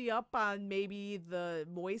study up on maybe the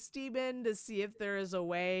moist demon to see if there is a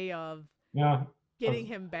way of getting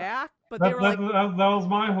him back. But they were like, that was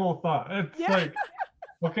my whole thought. It's like,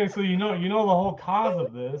 okay, so you know the whole cause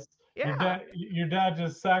of this. Yeah. Your dad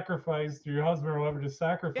just sacrificed, or your husband or whoever just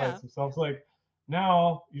sacrificed himself. It's like,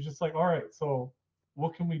 now you're just like, all right, so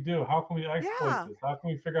what can we do? How can we exploit this? How can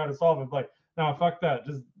we figure out how to solve it? Like, no, fuck that.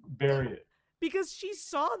 Just bury it. Because she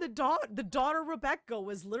saw the daughter Rebecca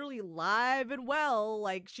was literally live and well,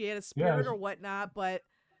 like she had a spirit or whatnot. But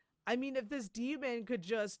I mean, if this demon could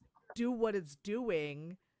just do what it's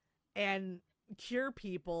doing and cure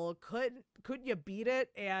people, couldn't you beat it?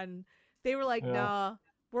 And they were like, nah,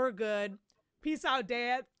 we're good. Peace out,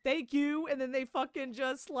 Dad. Thank you. And then they fucking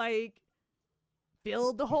just like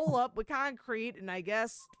filled the hole up with concrete, and I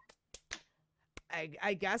guess that's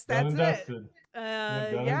it.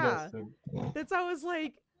 That's, I was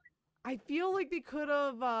like, I feel like they could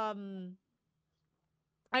have, I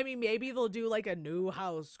mean, maybe they'll do like a new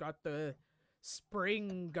house, got the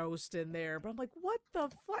spring ghost in there, but I'm like, what the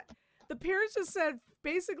fuck? The parents just said,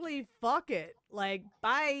 basically, fuck it. Like,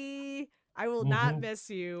 bye. I will not miss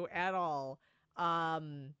you at all.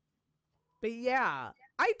 But yeah,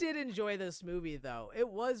 I did enjoy this movie, though. It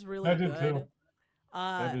was really good. Too.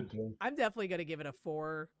 I did too. I'm definitely gonna give it a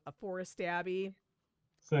 4 Stabby.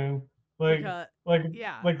 Same. Like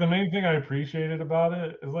the main thing I appreciated about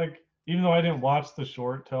it is, like, even though I didn't watch the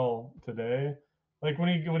short till today, like when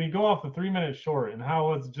you go off the 3-minute short and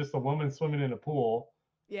how it's just a woman swimming in a pool,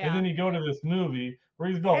 and then you go to this movie where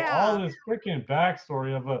he's built all this freaking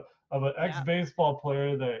backstory of an ex-baseball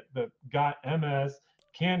player that got MS,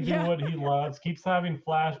 can't do what he loves, keeps having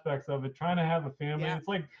flashbacks of it, trying to have a family. It's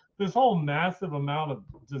like this whole massive amount of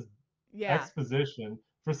just exposition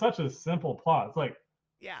for such a simple plot. It's like,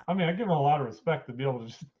 I mean, I give him a lot of respect to be able to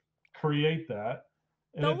just create that.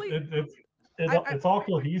 And it's all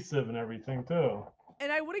cohesive and everything too.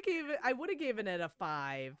 And I would have given it a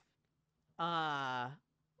 5.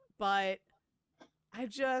 But I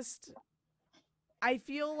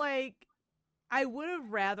feel like I would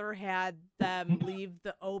have rather had them leave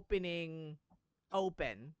the opening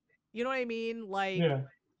open. You know what I mean? Like,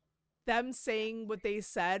 them saying what they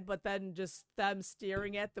said, but then just them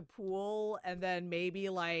staring at the pool, and then maybe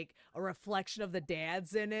like a reflection of the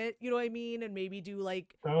dads in it, you know what I mean? And maybe do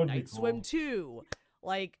like That would be Night cool. Swim 2.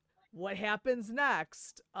 Like, what happens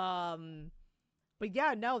next? But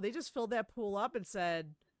yeah, no, they just filled that pool up and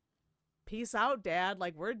said, "Peace out, Dad.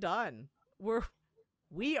 Like, we're done.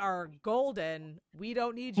 We are golden. We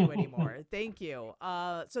don't need you anymore. Thank you."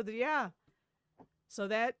 So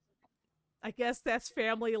that, I guess that's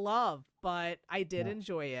family love, but I did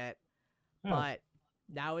enjoy it. Yeah. But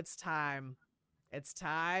now it's time. It's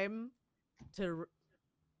time to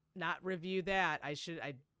not review that. I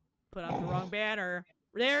put up the wrong banner.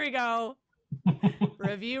 There we go.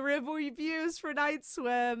 Reviews for Night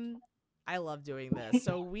Swim. I love doing this.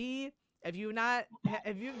 So if you've not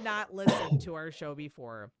listened to our show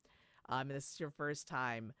before, and this is your first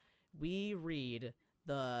time, we read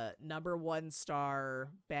the number 1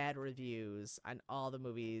 star bad reviews on all the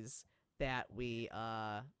movies that we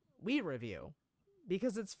review,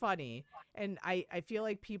 because it's funny, and I feel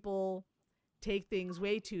like people take things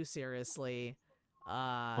way too seriously,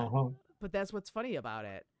 but that's what's funny about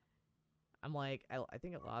it. I'm like, I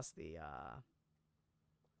think I lost the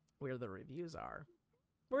where the reviews are.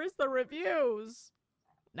 Where's the reviews?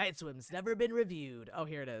 Night Swim's never been reviewed. Oh,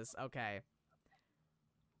 here it is. Okay.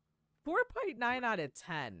 4.9 out of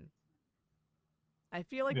 10. I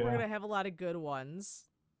feel like we're going to have a lot of good ones.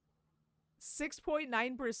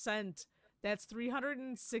 6.9%. That's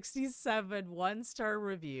 367 1-star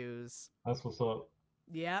reviews. That's what's up.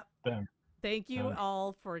 Yep. Damn. Thank you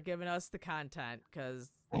all for giving us the content,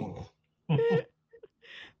 because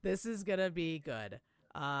this is going to be good.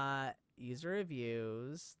 User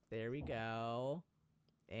reviews. There we go.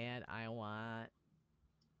 And I want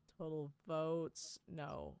total votes.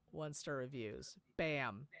 No, 1-star reviews.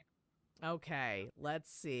 Bam. Okay,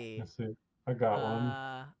 let's see. Let's see. I got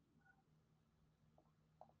one.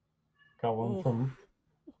 Got one from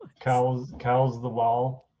Cows the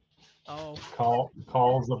Wall. Oh.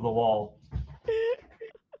 Calls of the Wall.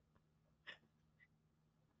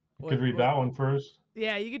 You could read that one first.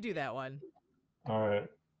 Yeah, you could do that one. All right.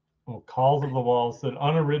 Well, Calls of the Wall said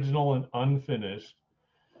unoriginal and unfinished.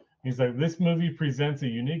 He's like, this movie presents a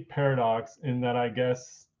unique paradox in that I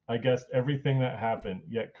guessed everything that happened,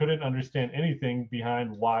 yet couldn't understand anything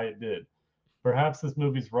behind why it did. Perhaps this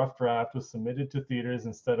movie's rough draft was submitted to theaters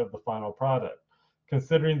instead of the final product.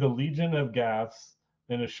 Considering the legion of gaffes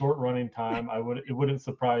in a short running time, it wouldn't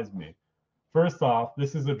surprise me. First off,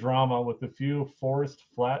 this is a drama with a few forced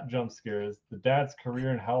flat jump scares. The dad's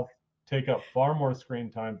career and health take up far more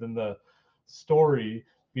screen time than the story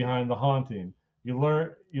behind the haunting. You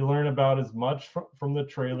learn about as much from the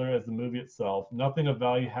trailer as the movie itself. Nothing of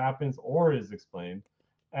value happens or is explained.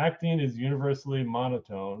 Acting is universally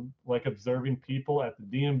monotone, like observing people at the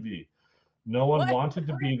DMV. No one wanted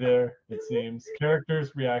to be there, it seems.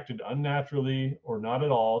 Characters reacted unnaturally or not at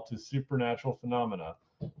all to supernatural phenomena.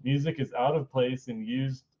 Music is out of place and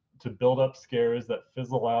used to build up scares that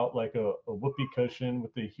fizzle out like a whoopee cushion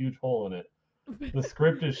with a huge hole in it. The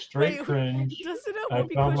script is straight cringe. Doesn't a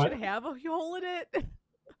whoopee cushion have a hole in it?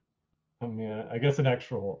 I mean, I guess an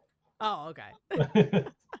extra hole. Oh, okay.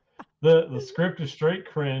 The script is straight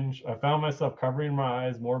cringe. I found myself covering my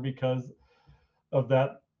eyes more because of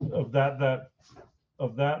that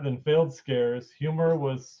than failed scares. Humor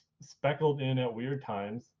was speckled in at weird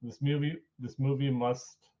times. This movie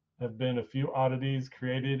must have been a few oddities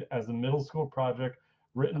created as a middle school project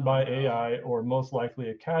written by AI, or most likely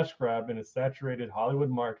a cash grab in a saturated Hollywood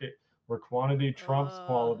market where quantity trumps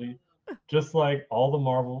quality. Just like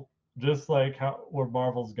where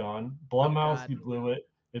Marvel's gone. Blumhouse, you blew it.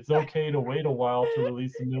 It's okay to wait a while to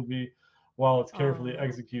release a movie while it's carefully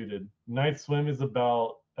executed. Night Swim is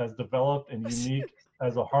about as developed and unique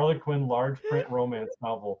as a Harlequin large print romance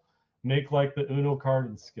novel. Make like the Uno card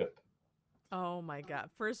and skip. Oh my god.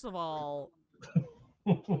 First of all,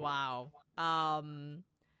 wow.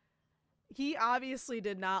 He obviously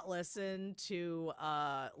did not listen to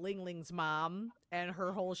Ling Ling's mom and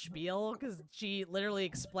her whole spiel, because she literally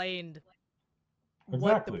explained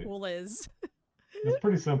what the pool is. It's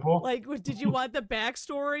pretty simple. Like, did you want the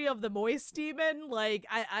backstory of the moist demon? Like,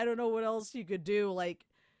 I don't know what else you could do. Like,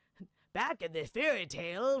 back in the fairy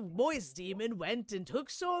tale, moist demon went and took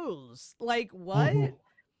souls. Like, what? Even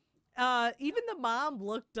the mom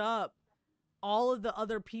looked up all of the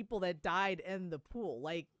other people that died in the pool.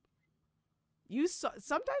 Like,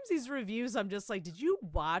 sometimes these reviews, I'm just like, did you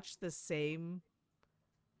watch the same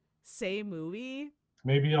movie?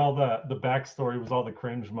 Maybe all the backstory was all the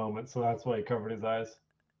cringe moments, so that's why he covered his eyes.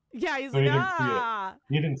 Yeah, he's so like,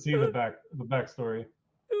 he didn't see the backstory.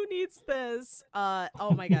 Who needs this?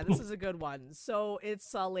 Oh my god, this is a good one. So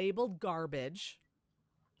it's labeled garbage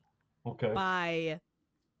Okay. by,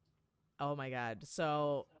 oh my god.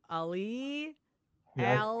 So Ali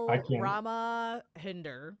Yeah, I Al can't. Rama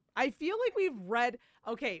Hinder. I feel like we've read.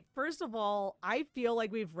 Okay, first of all, I feel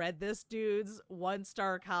like we've read this dude's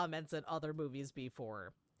 1-star comments in other movies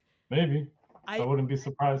before. Maybe. I I wouldn't be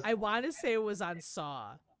surprised. I want to say it was on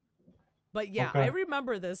Saw, but yeah, I Okay.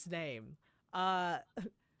 remember this name. Uh,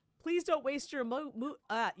 please don't waste your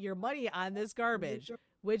money on this garbage,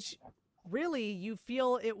 which really you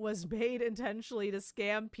feel it was made intentionally to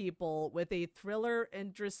scam people with a thriller,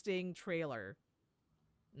 interesting trailer.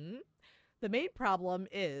 Hmm? The main problem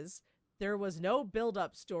is there was no build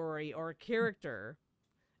up story or character.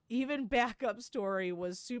 Even backup story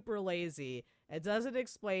was super lazy. It doesn't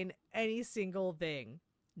explain any single thing.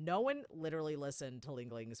 No one literally listened to Ling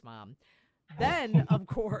Ling's mom. Then, of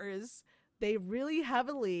course, they really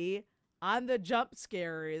heavily on the jump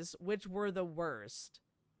scares, which were the worst.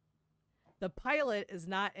 The pilot is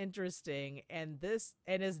not interesting and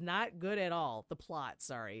is not good at all. The plot,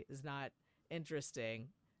 sorry, is not interesting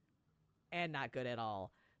and not good at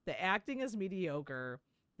all. The acting is mediocre.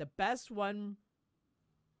 The best one,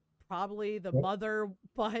 probably the mother,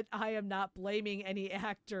 but I am not blaming any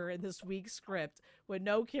actor in this week's script with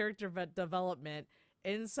no character development.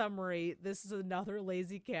 In summary, this is another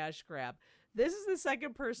lazy cash grab. This is the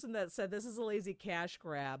second person that said this is a lazy cash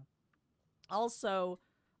grab. Also,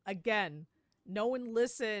 again, no one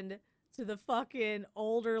listened to the fucking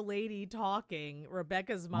older lady talking,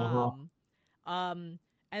 Rebecca's Uh-huh. mom.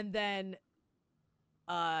 And then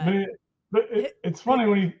But hit, it's hit, funny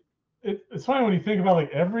when it's funny when you think about like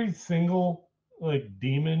every single like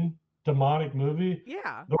demonic movie,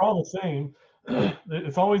 yeah. they're all the same.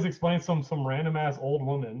 It's always explained some random ass old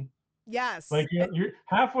woman. Yes. Like you're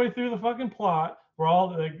halfway through the fucking plot where all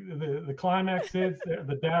the climax hits,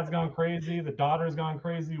 the dad's gone crazy, the daughter's gone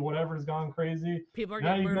crazy, whatever's gone crazy. People are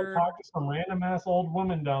Now getting you go murdered. talk to some random ass old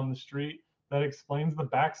woman down the street that explains the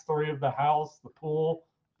backstory of the house, the pool,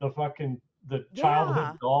 the childhood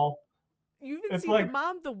Yeah. doll. You even It's see the like,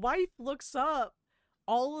 mom, the wife looks up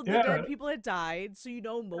all of the yeah, dead people that died, so you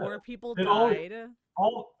know yeah. more people It always died.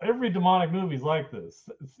 all every demonic movie's like this.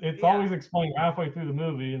 It's Yeah. always explained halfway through the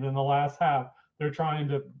movie, and then the last half they're trying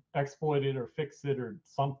to exploit it or fix it or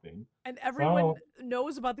something. And So everyone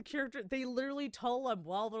knows about the character. They literally tell them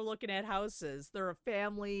while they're looking at houses. They're a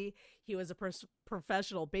family. He was a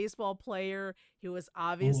professional baseball player. He was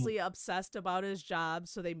mm, obviously obsessed about his job,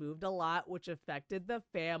 so they moved a lot, which affected the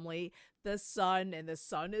family. The son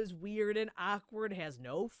is weird and awkward, has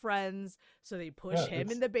no friends, so they push yeah, him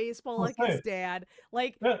into baseball let's like say his dad.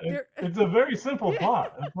 Like yeah, they're it's a very simple yeah,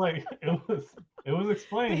 plot. It's like it was they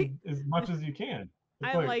explained as much as you can. It's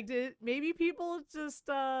I like liked it. Maybe people just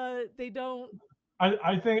they don't.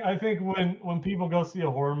 I think when people go see a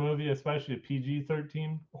horror movie, especially a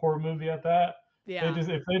PG-13 horror movie at that, they Yeah. just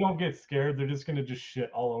if they don't get scared, they're just gonna just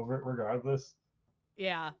shit all over it regardless.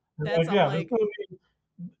 Yeah. Like, That's I'm yeah, this like movie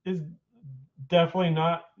is definitely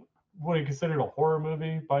not what you consider a horror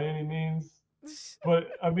movie by any means. But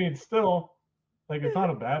I mean, still, like it's not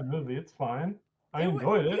a bad movie. It's fine. I it was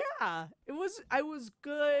enjoyed it. yeah. It was I was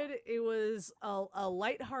good. It was a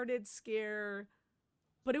lighthearted scare,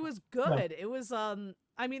 but it was Yeah, good. It was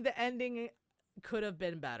I mean the ending could have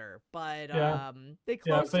been better, but yeah, they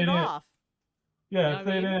yeah. If closed they it didn't, off. You yeah, know what if I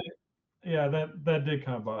they mean? didn't, yeah, that did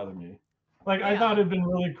kind of bother me. Like I thought Yeah. it'd been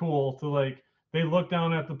really cool to like they look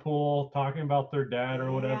down at the pool talking about their dad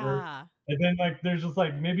or whatever, Yeah. and then like there's just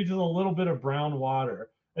like maybe just a little bit of brown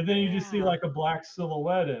water, and then you just see Yeah. like a black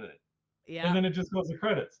silhouette in it, and Yep. then it just goes to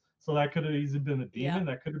credits. So that could have easily been a Yep. demon.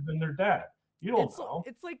 That could have been their dad. You don't know.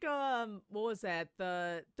 It's like what was that?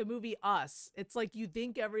 The movie Us. It's like you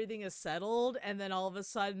think everything is settled and then all of a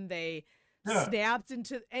sudden they Yeah, snapped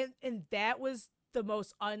into and that was the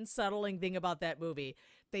most unsettling thing about that movie.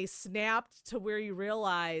 They snapped to where you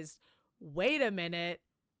realized, wait a minute,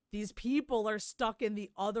 these people are stuck in the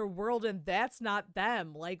other world and that's not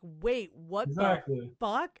them. Like, wait, what the exactly.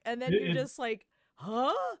 fuck? And then you're It just like,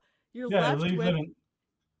 huh? You're yeah, it left leaves it with in,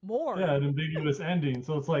 yeah, more. an ambiguous ending.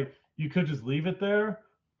 So it's like you could just leave it there,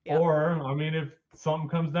 Yep. or I mean, if something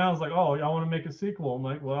comes down, it's like, oh, y'all want to make a sequel. I'm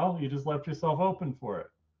like, well, you just left yourself open for it,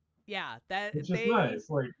 Yeah, that which is nice.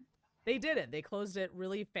 Like, they did it. They closed it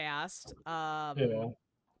really fast. yeah,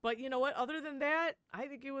 But you know what? Other than that, I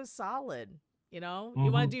think it was solid. You know,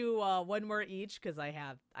 you want mm-hmm. to do one more each because I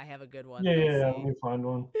have a good one Yeah, that I yeah, yeah. Let see. me find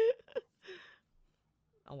one.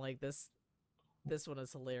 I'm like this. This one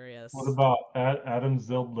is What hilarious. about Adam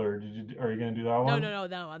Zildler? Are you gonna do that No, one? no, no,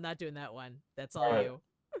 no. I'm not doing that one. That's all All right. you.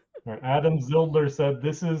 Adam Zildler said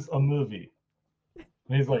this is a movie.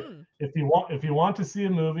 And he's like, Hmm. if you want to see a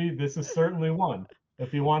movie, this is certainly one.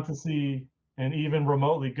 If you want to see an even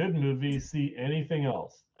remotely good movie, see anything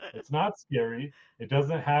else. It's not scary. It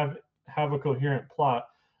doesn't have a coherent plot,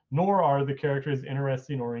 nor are the characters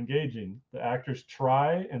interesting or engaging. The actors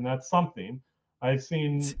try, and that's something. I've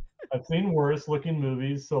seen I've seen worse looking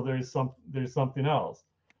movies, so there's something else.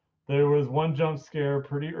 There was one jump scare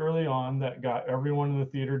pretty early on that got everyone in the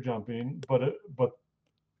theater jumping, but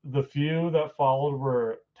the few that followed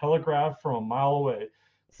were telegraphed from a mile away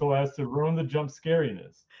so as to ruin the jump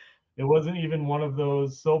scariness. It wasn't even one of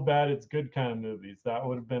those so bad it's good kind of movies. That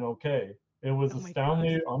would have been okay. It was Oh my god.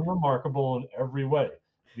 astoundingly unremarkable in every way.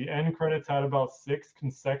 The end credits had about 6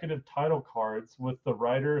 consecutive title cards with the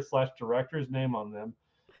writer slash director's name on them.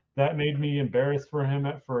 That made me embarrassed for him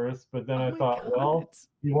at first, but then Oh I my thought, god. well,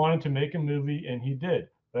 he wanted to make a movie and he did.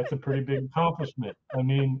 That's a pretty big accomplishment. I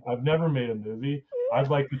mean, I've never made a movie. I'd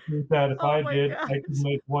like to think that if Oh I my did, god. I could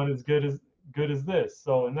make one as good as this.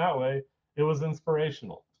 So in that way, it was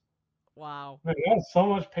inspirational. Wow. Man, that's so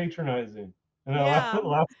much patronizing. And I laughed Yeah. at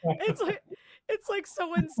last It's time. like it's like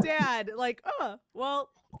someone's dad. Like, well,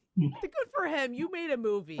 the good for him. You made a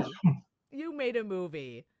movie. You made a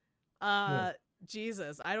movie. Yeah. Uh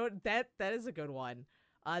Jesus. I don't that is a good one.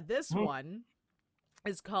 This Mhm. one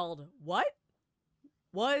is called What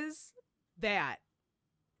Was That?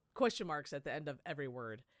 Question marks at the end of every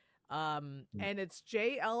word. And it's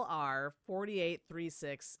JLR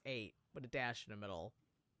 48368 with a dash in the middle.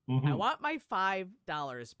 I Mhm. want my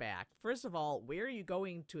 $5 back. First of all, where are you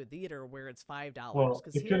going to a theater where it's $5? Well,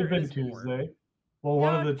 Because it could have here it been is more. Tuesday.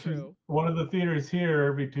 Well, Yeah, true. one of the theaters here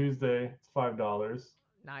every Tuesday, it's $5.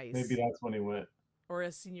 Maybe Nice. that's when he went. Or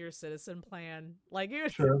a senior citizen plan. Like you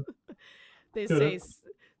Sure, they could say have.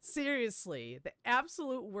 seriously, the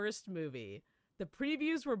absolute worst movie. The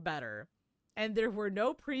previews were better, and there were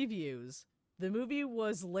no previews. The movie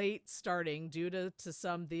was late starting due to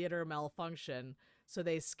some theater malfunction, so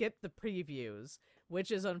they skipped the previews,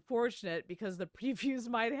 which is unfortunate because the previews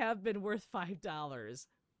might have been worth $5.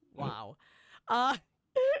 Wow. Uh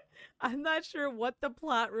I'm not sure what the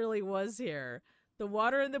plot really was here. The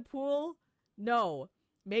water in the pool? No.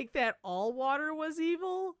 Make that all water was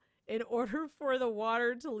evil? In order for the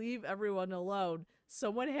water to leave everyone alone,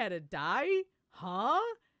 someone had to die? Huh?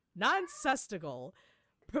 Nonsensical.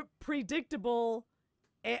 Predictable.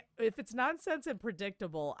 If it's nonsense and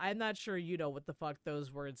predictable, I'm not sure you know what the fuck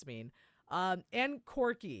those words mean. And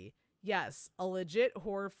quirky. Yes, a legit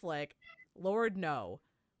horror flick. Lord, no.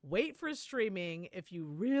 Wait for streaming if you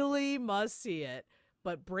really must see it,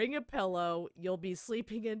 but bring a pillow. You'll be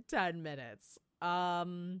sleeping in 10 minutes.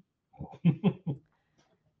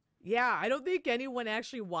 Yeah, I don't think anyone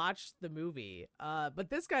actually watched the movie. But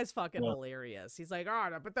this guy's fucking Yeah. hilarious. He's like,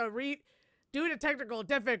 oh, but due to technical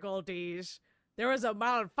difficulties, there was a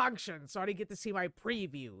malfunction, so I didn't get to see my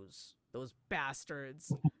previews. Those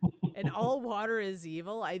bastards. And all water is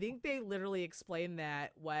evil. I think they literally explained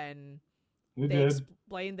that when We they did.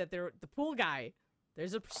 explained that they're the pool guy.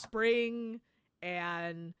 There's a spring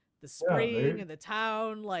and the Yeah, spring and the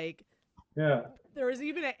town. Like yeah. there was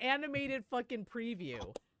even an animated fucking preview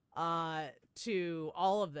to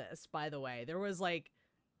all of this, by the way. There was like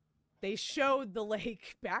they showed the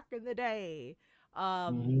lake back in the day.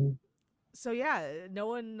 Mm-hmm. So yeah, no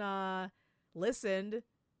one listened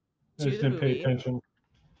I to just the didn't pay movie. attention.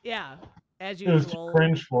 Yeah, as It was too usual.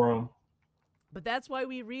 cringe for him. But that's why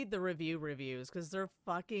we read the reviews because they're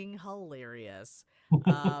fucking hilarious.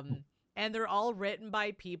 And they're all written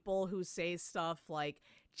by people who say stuff like,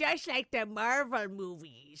 just like the Marvel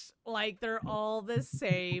movies. Like they're all the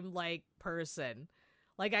same like person.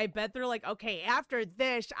 Like I bet they're like, okay, after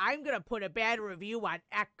this, I'm gonna put a bad review on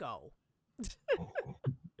Echo.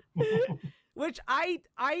 Which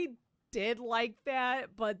I did like that,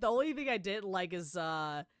 but the only thing I didn't like is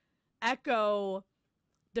Echo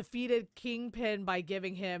defeated Kingpin by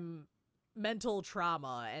giving him mental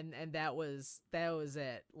trauma, and that was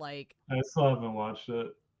it. Like I still haven't watched it.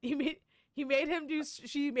 he made he made him do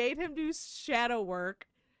she made him do shadow work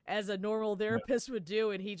as a normal Yeah. therapist would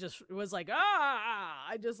do, and he just was like,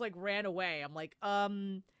 I just like ran away. I'm like,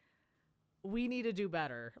 we need to do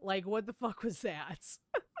better. Like, what the fuck was that?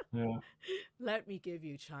 Yeah. Let me give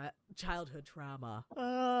you childhood trauma.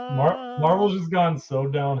 Marvel's just gone so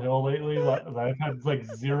downhill lately that I've had like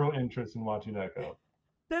zero interest in watching Echo,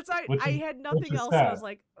 That's which I is had which nothing is else. And I sad. was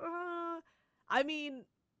like, I mean,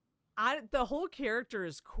 the whole character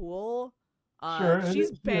is cool. Sure, She's she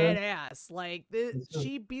is. badass. Like It's just,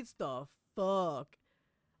 she beats the fuck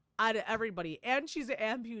out of everybody, and she's an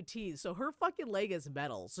amputee, so her fucking leg is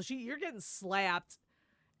metal. So you're getting slapped,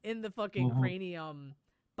 in the fucking cranium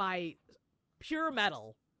by pure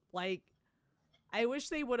metal. Like, I wish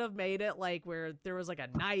they would have made it like where there was like a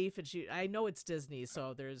knife and I know it's Disney,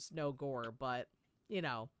 so there's no gore, but you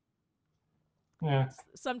know, Yeah.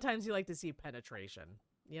 sometimes you like to see penetration,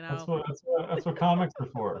 you know? That's what comics are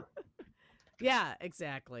for. Yeah,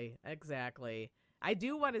 exactly. I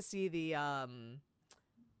do want to see the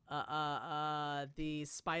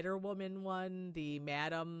Spider-Woman one, the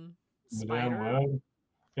Madam Spider. Web.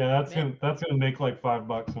 Yeah, that's gonna make like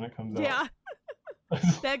 $5 when it comes out. Yeah.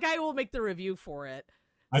 That guy will make the review for it.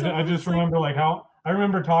 So I just remember I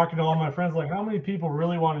remember talking to all my friends like, how many people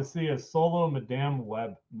really want to see a solo Madame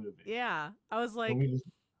Web movie? Yeah, I was like, just,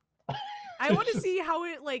 I want to see how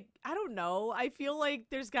it, like, I don't know. I feel like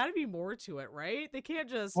there's got to be more to it, right? They can't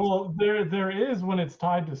just. Well, there is when it's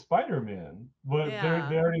tied to Spider-Man, but Yeah.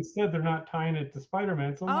 they already said they're not tying it to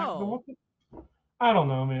Spider-Man. So Oh. I don't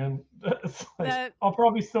know, man. Like, I'll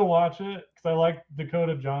probably still watch it because I like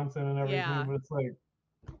Dakota Johnson and everything, Yeah. but it's like,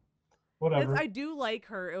 whatever. I do like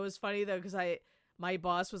her. It was funny though because my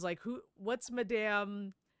boss was like, what's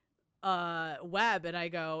Madame Web? And I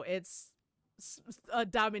go, it's a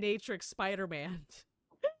dominatrix Spider-Man.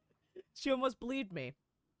 She almost believed me.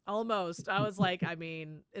 Almost. I was like, I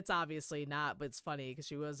mean, it's obviously not, but it's funny because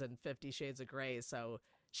she was in 50 Shades of Grey, so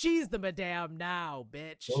she's the Madame now,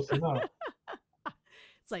 bitch.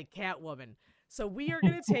 It's like Catwoman. So we are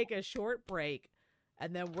going to take a short break,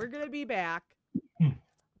 and then we're going to be back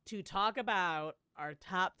to talk about our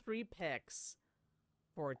top 3 picks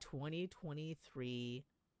for 2023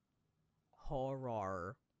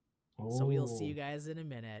 horror. Ooh. So we'll see you guys in a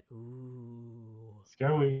minute. Ooh.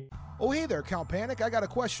 Scary. Oh, hey there, Count Panic. I got a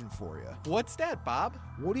question for you. What's that, Bob?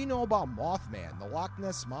 What do you know about Mothman, the Loch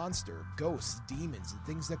Ness Monster, ghosts, demons, and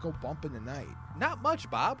things that go bump in the night? Not much,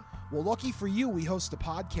 Bob. Well, lucky for you, we host a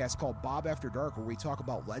podcast called Bob After Dark where we talk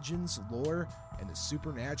about legends, lore, and the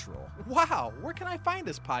supernatural. Wow, where can I find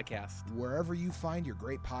this podcast? Wherever you find your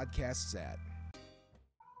great podcasts at.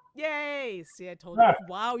 Yay! See, I told you.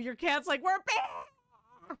 Wow, your cat's like, we're back!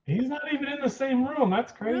 He's not even in the same room.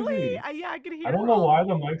 That's crazy. Really? Yeah, I can hear I don't know why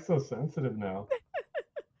the mic's so sensitive now.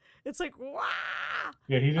 It's like, wow.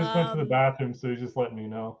 Yeah, he just went to the bathroom, so he's just letting me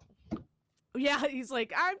know. Yeah, he's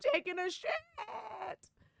like, I'm taking a shit.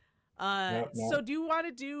 So do you want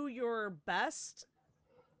to do your best?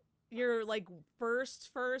 Your like first,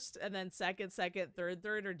 and then second,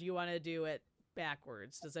 third, or do you want to do it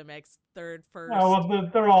backwards? Does it make third, first? Oh, well,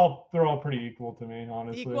 they're all pretty equal to me,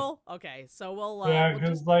 honestly. Equal? Okay, so we'll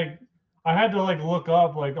because like I had to like look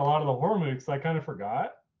up like a lot of the horror movies. I kind of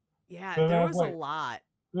forgot. Yeah, so there was like, a lot.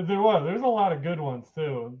 There's a lot of good ones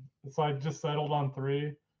too. So I just settled on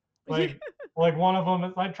 3. Like like one of them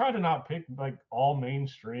is I try to not pick like all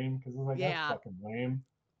mainstream because it's like that's fucking lame.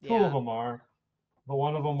 2 of them are, but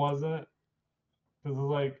one of them wasn't because it's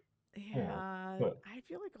like. Yeah, I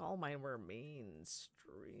feel like all mine were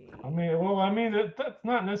mainstream. I mean, that's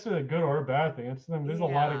not necessarily a good or a bad thing. There's a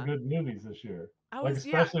lot of good movies this year,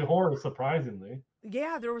 especially horror, surprisingly.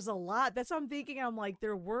 Yeah, there was a lot. That's what I'm thinking. I'm like,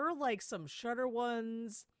 there were like some Shudder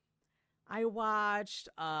ones I watched.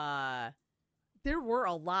 There were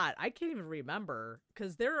a lot. I can't even remember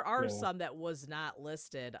because there are some that was not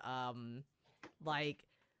listed. There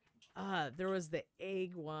was the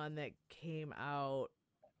egg one that came out.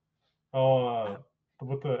 Oh,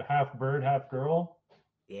 with the half bird, half girl?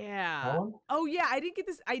 Yeah. Oh, yeah. I didn't get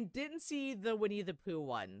this. I didn't see the Winnie the Pooh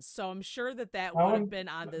one. So I'm sure that would have been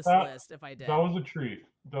on this list if I did. That was a treat.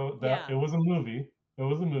 It was a movie.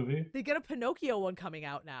 They get a Pinocchio one coming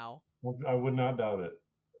out now. Well, I would not doubt it.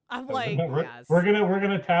 I'm like, yes. We're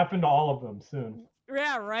gonna tap into all of them soon.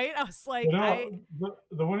 Yeah, right? I was like,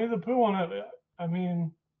 the Winnie the Pooh one, I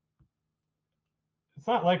mean, it's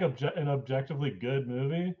not like an objectively good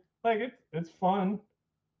movie. Like it's fun.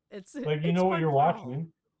 It's like you know what you're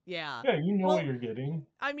watching. Yeah. Yeah, you know what you're getting.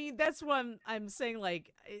 I mean, that's what I'm saying.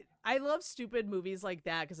 Like, I love stupid movies like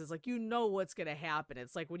that because it's like you know what's gonna happen.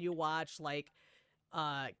 It's like when you watch like,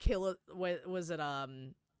 What was it?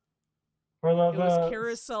 Or it was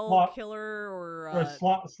Carousel Killer or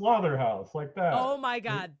Slaughterhouse, like that. Oh my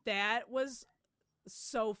god, that was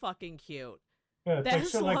so fucking cute. Yeah, that like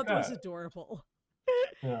sloth like was adorable.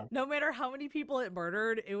 Yeah. No matter how many people it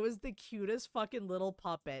murdered, it was the cutest fucking little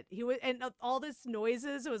puppet. He was, and all this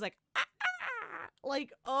noises. It was like,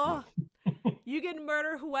 like, oh, you can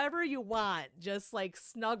murder whoever you want. Just like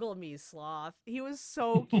snuggle me, sloth. He was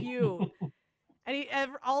so cute, and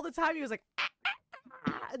all the time he was like,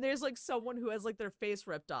 and there's like someone who has like their face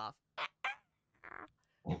ripped off.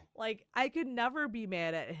 Like I could never be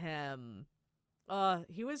mad at him.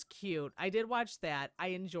 He was cute. I did watch that. I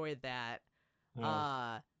enjoyed that.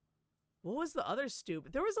 what was the other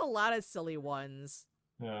stupid? There was a lot of silly ones.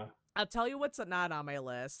 Yeah. I'll tell you what's not on my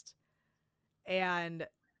list. And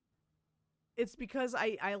it's because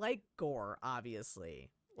I like gore,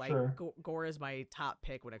 obviously. Like, Sure. gore is my top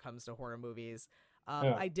pick when it comes to horror movies.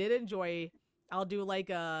 Yeah. I did enjoy, I'll do like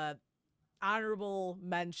a honorable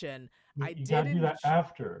mention. I You did gotta do that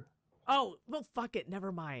after. Oh, well, fuck it.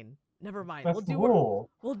 Never mind. That's the rule.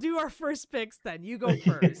 We'll do our first picks then. You go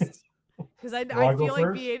first. Because I I feel go like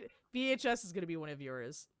first? VHS is going to be one of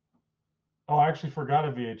yours. Oh, I actually forgot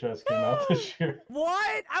a VHS came out this year.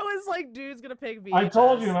 What? I was like, dude's going to pick VHS. I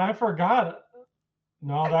told you, and I forgot.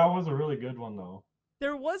 No, that was a really good one, though.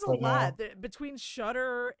 There was a But lot between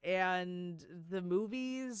Shudder and the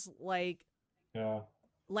movies. Like, Yeah.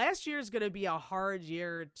 last year's going to be a hard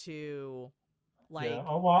year to, like, Yeah.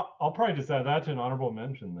 Oh, well, I'll probably just add that to an honorable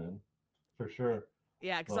mention then, for sure.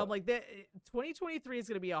 yeah, because Well- I'm like, 2023 is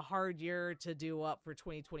going to be a hard year to do up for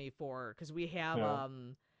 2024 because we have Yeah.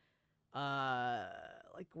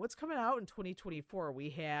 like what's coming out in 2024? We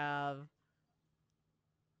have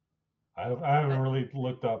I haven't really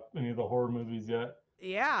looked up any of the horror movies yet.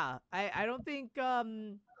 yeah, I don't think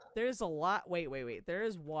there's a lot. Wait, there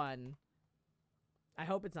is one. I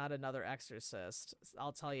hope it's not another Exorcist.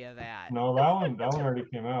 I'll tell you that. No, that one already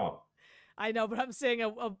came out. I know, but I'm saying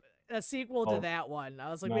a sequel to Oh. that one. I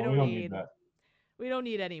was like, No, we don't need that. we don't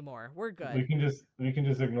need any more. We're good. We can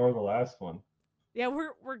just ignore the last one. Yeah,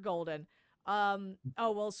 we're golden. Oh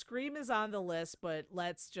well, Scream is on the list, but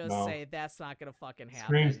let's just No. say that's not gonna fucking happen.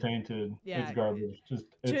 Scream's tainted. Yeah, It's garbage. It's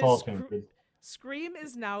just all tainted. Scream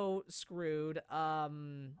is now screwed.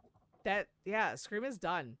 Scream is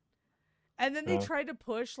done. And then they Yeah. tried to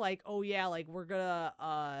push like, oh yeah, like we're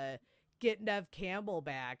gonna get Nev Campbell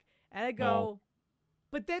back, and I go,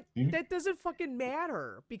 but that doesn't fucking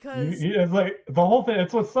matter because It's like the whole thing.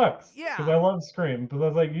 It's what sucks. Yeah. Because I love Scream, but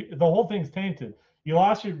it's like the whole thing's tainted. You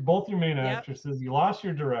lost both your main Yep. actresses. You lost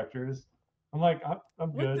your directors. I'm like, I'm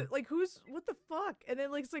what good. what the fuck? And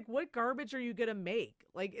then like it's like, what garbage are you gonna make?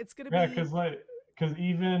 Like it's gonna Yeah, be because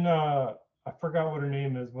even I forgot what her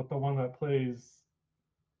name is, but the one that plays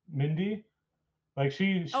Mindy, like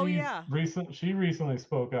she Oh, yeah. recently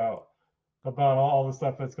spoke out about all the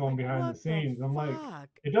stuff that's going like, behind what the scenes. I'm like, fuck?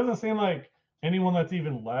 it doesn't seem like anyone that's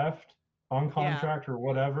even left on contract or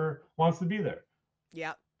whatever wants to be there.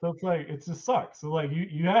 Yeah. So it's like it just sucks. So like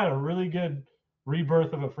you had a really good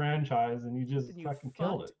rebirth of a franchise and you just And you fucking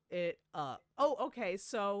killed fucked it. it up. Oh, okay.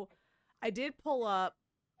 So I did pull up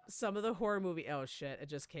some of the horror movie. Oh shit! It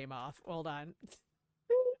just came off. Hold on.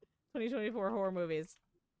 2024 horror movies.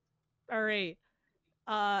 All right.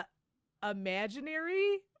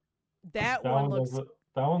 Imaginary. That one looks.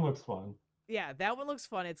 That one looks fun. Yeah, that one looks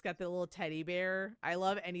fun. It's got the little teddy bear. I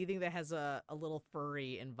love anything that has a little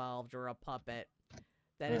furry involved or a puppet.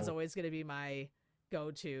 That is Yeah. always going to be my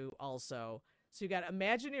go-to also. So you got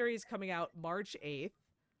Imaginaries coming out March 8th.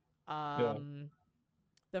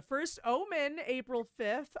 The first Omen, April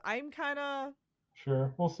 5th. I'm kind of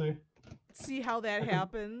Sure, we'll see. see how that I could-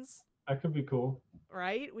 happens, That could be cool.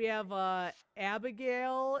 right? We have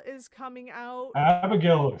Abigail is coming out.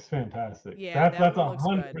 Abigail looks fantastic. Yeah, that's that one looks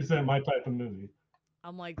 100% my type of movie.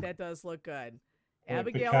 I'm like, that does look good. Like,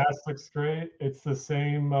 Abigail, the cast looks great. It's the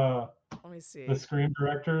same. let me see. The Scream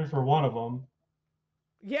directors, or one of them.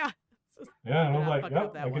 Yeah. Yeah, and They're I'm not like, fucking up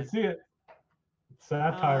yep, that I one. can see it.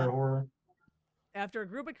 Satire horror. After a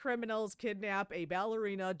group of criminals kidnap a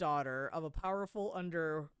ballerina daughter of a powerful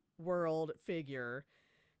underworld figure,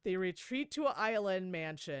 they retreat to an island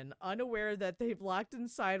mansion, unaware that they've locked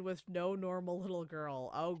inside with no normal little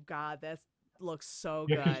girl. Oh god, that looks so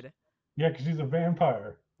Yeah, 'cause- good. Yeah, because she's a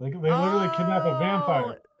vampire. Like they literally kidnap a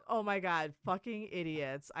vampire. Oh my god, fucking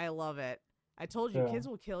idiots. I love it. I told you, Yeah. kids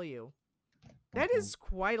will kill you. That is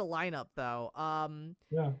quite a lineup though.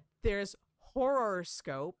 Yeah. There's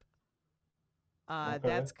Horoscope. Okay.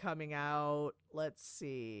 That's coming out. Let's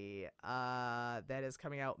see. That is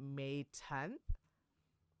coming out May 10th.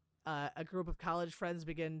 A group of college friends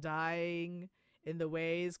begin dying in the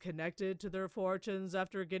ways connected to their fortunes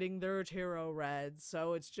after getting their tarot read.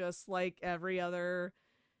 So it's just like every other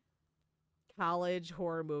college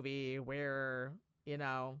horror movie where, you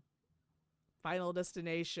know, Final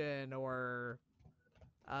Destination or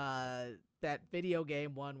that video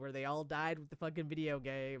game one where they all died with the fucking video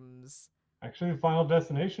games. Actually, Final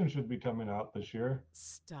Destination should be coming out this year.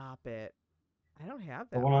 Stop it. I don't have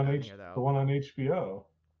that The one on here, though. the one on HBO.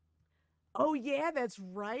 Oh yeah, that's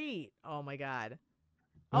right. Oh my god.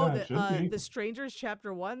 Yeah, Oh, it should be. the Strangers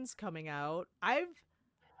Chapter 1's coming out.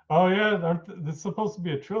 Oh yeah, this is supposed to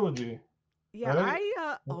be a trilogy. Yeah,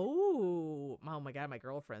 Right? oh my god, my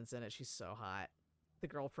girlfriend's in it. She's so hot. the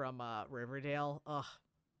girl from Riverdale. Oh,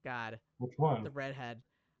 God, Which one? the redhead.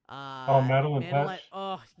 Oh, Madeline Petch?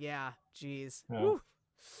 Oh yeah, jeez. Yeah. Woo.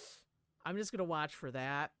 I'm just gonna watch for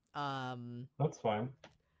that. That's fine.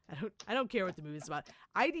 I don't care what the movie's about.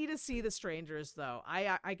 I need to see The Strangers though.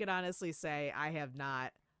 I can honestly say I have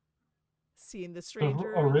not seen The Strangers.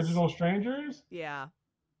 The original Strangers? Yeah.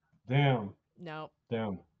 Damn. No.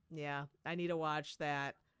 Damn. Yeah, I need to watch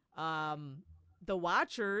that. The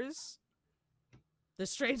Watchers, The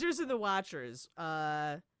Strangers and the Watchers.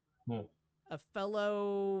 Yeah. A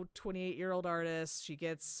fellow 28-year-old artist. She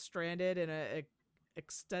gets stranded in a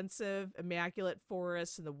extensive, immaculate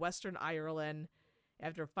forest in the Western Ireland.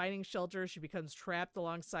 After finding shelter, she becomes trapped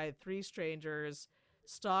alongside 3 strangers,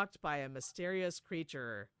 stalked by a mysterious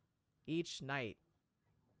creature each night.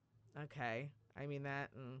 Okay, I mean that.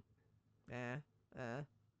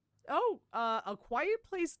 Oh, A Quiet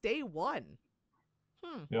Place Day 1.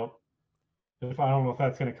 Yep. I don't know if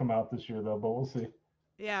that's gonna come out this year though, but we'll see.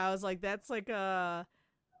 Yeah, I was like, that's like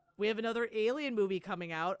we have another Alien movie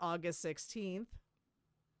coming out August 16th.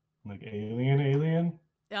 Like Alien?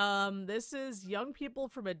 This is young people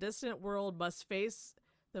from a distant world must face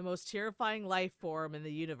the most terrifying life form in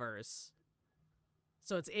the universe.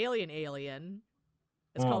 So it's Alien.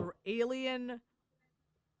 It's called Alien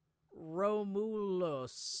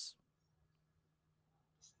Romulus.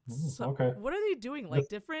 So Okay. what are they doing? Like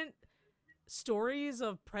different stories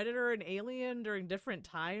of Predator and Alien during different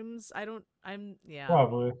times? Yeah.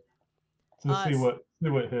 Probably. To see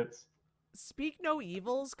what hits. Speak No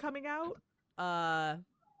Evil's coming out. I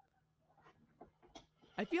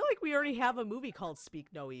feel like we already have a movie called Speak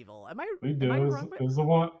No Evil. We do. Am I It wrong? was the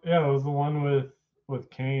one. Yeah, it was the one with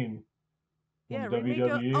Kane. Yeah,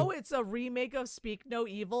 WWE. it's a remake of Speak No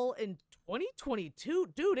Evil in 2022.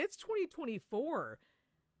 Dude, it's 2024.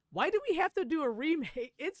 Why do we have to do a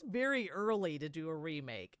remake? It's very early to do a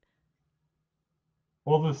remake.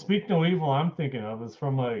 Well, the Speak No Evil I'm thinking of is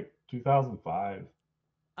from like 2005.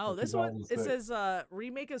 Oh, this one, it 2006. says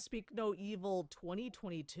remake of Speak No Evil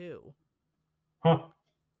 2022. Huh.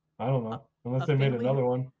 I don't know. Unless they made another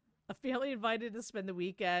one. A family invited to spend the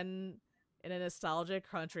weekend in a nostalgic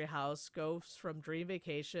country house goes from dream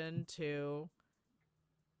vacation to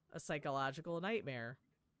a psychological nightmare.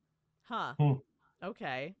 Huh.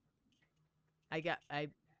 Okay.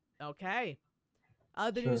 Okay.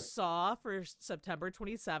 The new Saw for September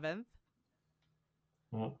 27th.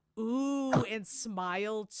 Ooh, and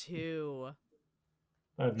Smile 2.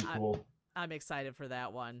 That'd be cool. I'm excited for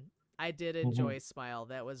that one. I did enjoy Smile.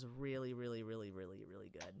 That was really, really, really, really, really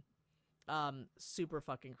good. Super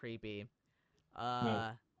fucking creepy.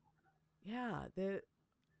 Yeah,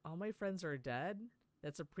 all my friends are dead.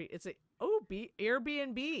 It's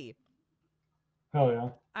Airbnb. Hell yeah.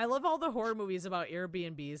 I love all the horror movies about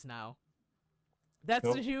Airbnbs now.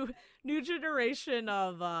 That's the new generation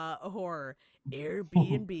of horror.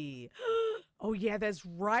 Airbnb. Oh yeah, that's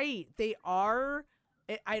right. They are.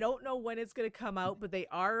 I don't know when it's gonna come out, but they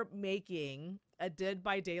are making a Dead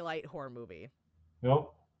by Daylight horror movie. Yep.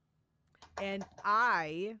 And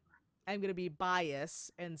I am gonna be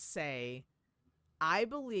biased and say, I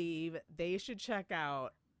believe they should check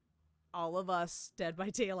out all of us Dead by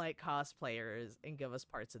Daylight cosplayers and give us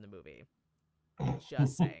parts in the movie.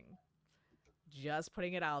 Just saying. Just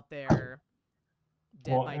putting it out there.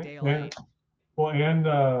 Dead by Daylight. And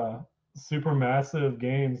Supermassive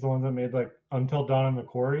Games, the ones that made like Until Dawn and the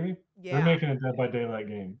Quarry, they're making a Dead by Daylight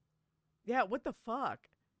game. Yeah, what the fuck?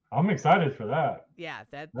 I'm excited for that. Yeah,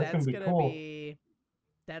 that's gonna cool.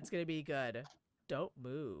 That's gonna be good. Don't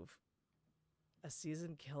Move. A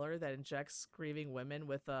seasoned killer that injects screaming women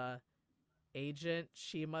with a agent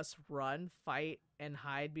she must run, fight, and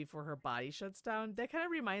hide before her body shuts down. That kind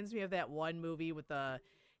of reminds me of that one movie with the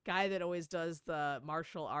guy that always does the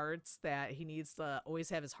martial arts that he needs to always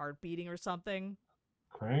have his heart beating or something.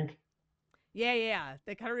 Crank? Yeah.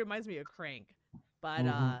 That kind of reminds me of Crank. But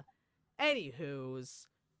anywho's,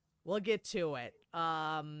 we'll get to it.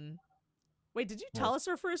 Wait, did you tell us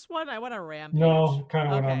our first one? I want to rampage. No, kind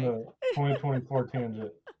of went on the 2024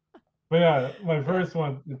 tangent. But yeah, my first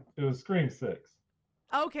one, it was Scream 6.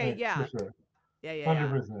 Okay, like, yeah. For sure. Yeah.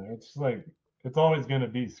 100%. It's just like, it's always going to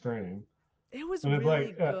be Scream. It was and really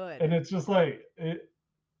it's like, good. And it's just like,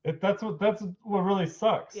 that's what really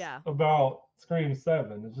sucks about Scream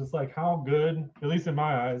 7. It's just like how good, at least in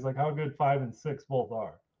my eyes, like how good 5 and 6 both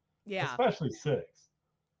are. Yeah. Especially 6.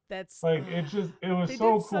 That's like it was they so did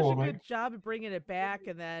cool. Such a like, good job of bringing it back,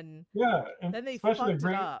 and then and then they especially fucked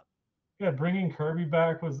it up. Yeah, bringing Kirby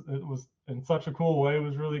back was in such a cool way.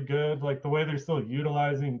 Was really good. Like the way they're still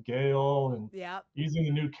utilizing Gale and using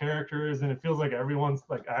the new characters, and it feels like everyone's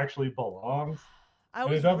like actually belongs. I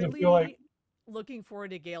And it was doesn't really feel like looking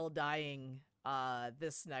forward to Gale dying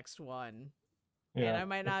this next one. And yeah, I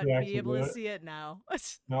might if not they be actually able do to it. see it now.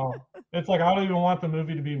 No, it's like I don't even want the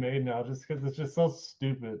movie to be made now, just because it's just so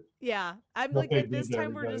stupid Yeah, I'm what like, they at did this to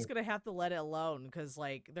time, we're everybody. just going to have to let it alone because,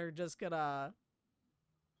 like, they're just going to.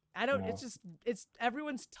 I don't, Yeah. it's,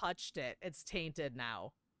 everyone's touched it. It's tainted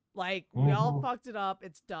now. Like, we all Mhm. fucked it up.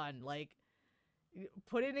 It's done. Like,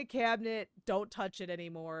 put it in a cabinet. Don't touch it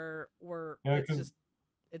anymore. Yeah, It's because just,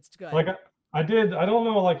 it's good. like I did, I don't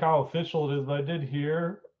know like how official it is, but I did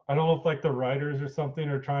hear. I don't know if like the writers or something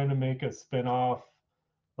are trying to make a spin-off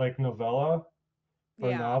like novella or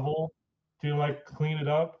Yeah. novel to like clean it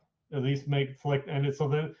up, at least make like end it so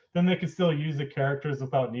then they could still use the characters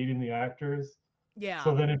without needing the actors. Yeah.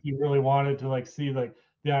 So then if you really wanted to like see like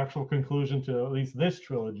the actual conclusion to at least this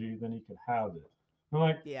trilogy, then you could have it. I'm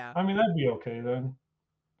like, Yeah. I mean that'd be okay then.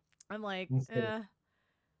 I'm like, Instead,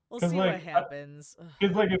 we'll because see what like happens.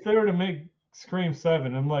 because like if they were to make Scream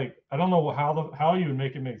 7, I'm like I don't know how you would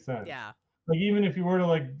make it make sense. Yeah. Like even if you were to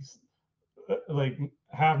like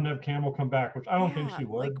have Nev Campbell come back, which I don't think Yeah. she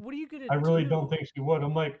Like, would. what are you going to I really don't do? think she would.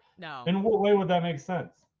 I'm like, No. in what way would that make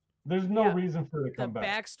sense? There's no Yeah. reason for her to The come back.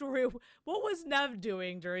 backstory. What was Nev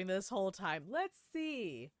doing during this whole time? Let's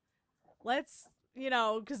see. Let's,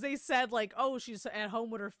 because they said, like, oh, she's at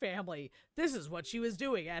home with her family. This is what she was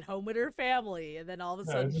doing at home with her family. And then all of a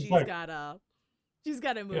Yeah, sudden it's just she's like got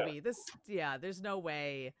a movie. There's no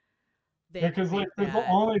way they could because like make there's that.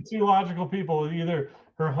 only two logical people, either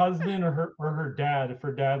her husband or her dad, if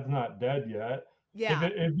her dad's not dead yet. Yeah.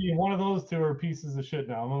 It'd be one of those two are pieces of shit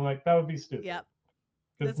now. I'm like, that would be stupid. Yep.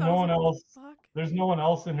 Because I no was one like, what else, the fuck? there's no one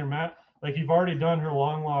else in her like you've already done her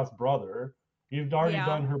long lost brother. You've already Yeah.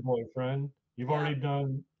 done her boyfriend. You've Yeah. already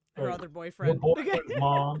done Her like other her boyfriend. boyfriend's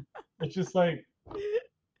mom. It's just like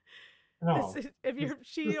no.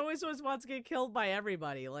 She always wants to get killed by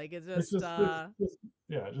everybody. Like it's It's just just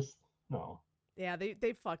yeah, just no. yeah, they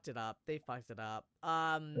fucked it up. They fucked it up.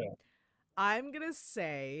 Yeah. I'm gonna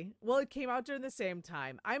say, well, it came out during the same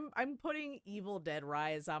time. I'm putting Evil Dead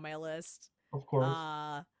Rise on my list. Of course.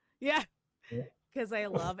 Yeah, Yeah. because I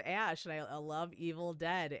love Ash and I love Evil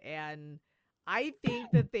Dead, and I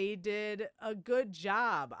think that they did a good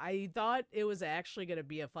job. I thought it was actually gonna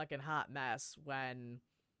be a fucking hot mess when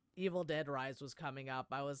Evil Dead Rise was coming up.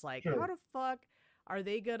 I was like, Sure. how the fuck are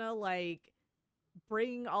they gonna like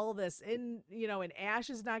bring all this in, and Ash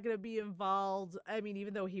is not gonna be involved. I mean,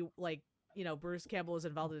 even though he Bruce Campbell was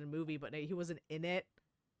involved in the movie, but he wasn't in it.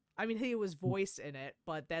 I mean, he was voiced in it,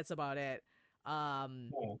 but that's about it. Yeah.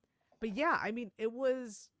 But yeah, I mean, it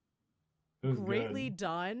was greatly good.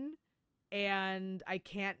 done, and I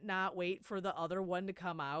can't not wait for the other one to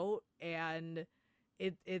come out. And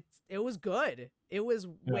it was good. It was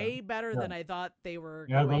way better than I thought they were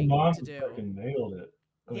Yeah, the going mom to do. fucking nailed it.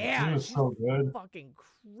 Yeah, she was she's so good. fucking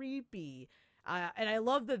creepy. And I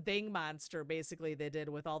love the thing monster basically they did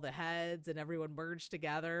with all the heads and everyone merged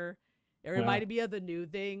together. It reminded me of the new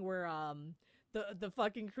thing where the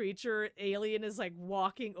fucking creature alien is like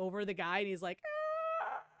walking over the guy and he's like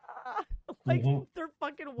like they're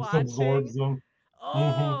fucking Just watching. absorbs them.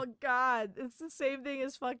 Oh god, it's the same thing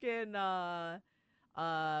as fucking was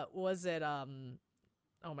it oh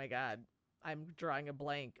my god, I'm drawing a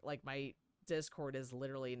blank. Like my Discord is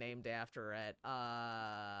literally named after it.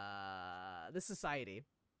 The Society.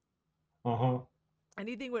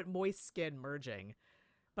 Anything with moist skin merging.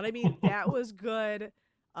 But I mean, that was good.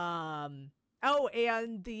 Oh,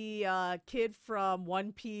 and the kid from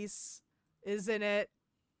One Piece is in it.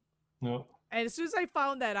 No. And as soon as I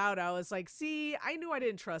found that out, I was like, see, I knew I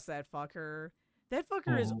didn't trust that fucker. That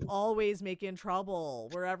fucker is always making trouble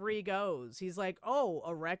wherever he goes. He's like, oh,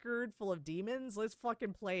 a record full of demons? Let's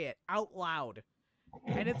fucking play it out loud.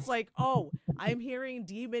 And it's like, oh, I'm hearing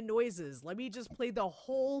demon noises. Let me just play the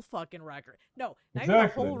whole fucking record. No, not even the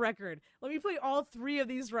whole record. Let me play all 3 of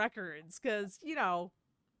these records because,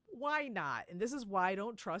 why not? And this is why I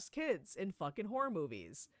don't trust kids in fucking horror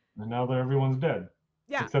movies. And now that everyone's dead.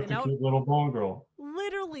 Yeah. Except the cute little bone girl.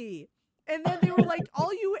 Literally. And then they were like,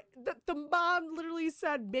 the mom literally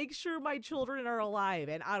said, make sure my children are alive.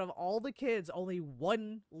 And out of all the kids, only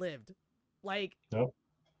 1 lived. Like,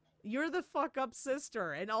 you're the fuck up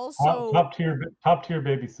sister. And also top tier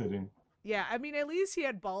babysitting. Yeah, I mean, at least he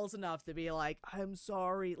had balls enough to be like, I'm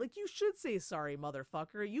sorry. Like, you should say sorry,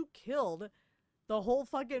 motherfucker. You killed the whole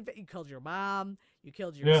fucking you killed your mom, you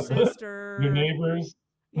killed your sister, your neighbors.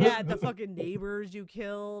 Yeah, the fucking neighbors you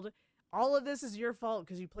killed. All of this is your fault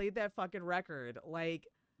because you played that fucking record. Like,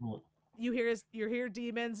 you hear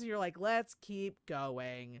demons and you're like, let's keep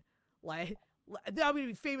going. Like, I'm gonna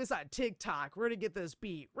be famous on TikTok. We're gonna get this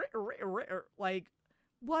beat. Like,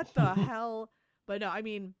 what the hell? But no, I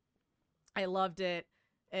mean, I loved it.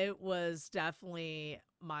 It was definitely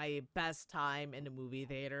my best time in a movie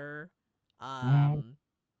theater. Mhm.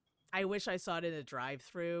 I wish I saw it in a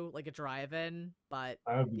drive-through, like a drive-in, but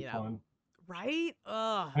That would be you know, fun. right?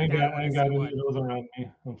 Oh I ain't God, I got, want I to ain't see got any of one. those around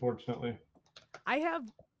me, unfortunately. I have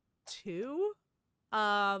two.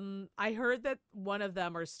 I heard that one of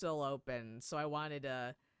them are still open, so I wanted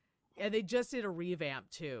to. And they just did a revamp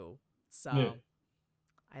too, Yeah. so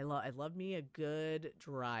I love me a good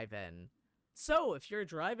drive-in. So if you're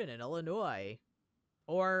driving in Illinois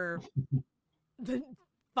or the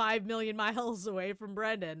 5 million miles away from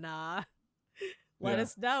Brendan, let Yeah.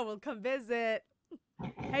 us know. We'll come visit.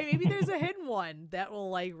 Hey, maybe there's a hidden one that will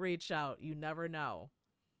like reach out. You never know.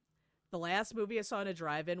 The last movie I saw in a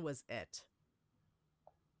drive-in was It.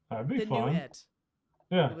 That'd be The new fun. It.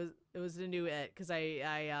 Yeah. It was the new It because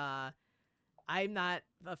I'm not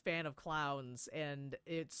a fan of clowns and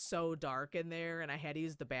it's so dark in there and I had to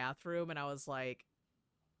use the bathroom and I was like,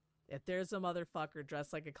 if there's a motherfucker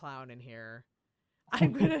dressed like a clown in here,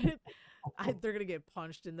 I'm gonna they're gonna get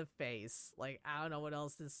punched in the face. Like I don't know what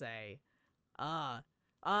else to say.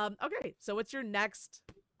 Okay, so what's your next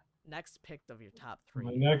pick of your top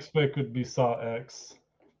My 3? next pick would be Saw X.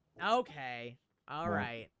 Okay. All Yeah.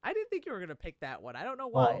 right. I didn't think you were going to pick that one. I don't know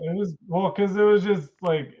Well, why. because it was just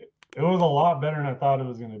like it was a lot better than I thought it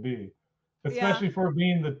was going to be, Yeah. especially for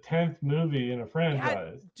being the 10th movie in a Yeah,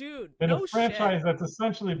 franchise, dude, in a no shit. franchise that's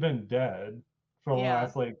essentially been dead for the Yeah.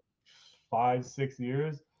 last like 5, 6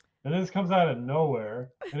 years, and this comes out of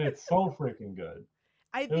nowhere, and it's so freaking good.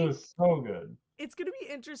 I It think was so good. it's going to be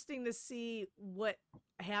interesting to see what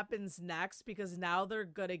happens next because now they're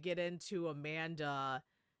going to get into Amanda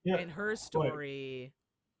Yeah, and her like story.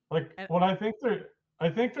 like And what I think they're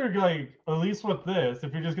like, at least with this,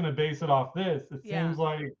 if you're just gonna base it off this, it yeah. seems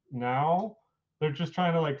like now they're just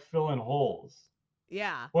trying to like fill in holes,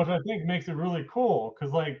 Yeah. which I think makes it really cool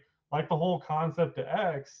because like the whole concept of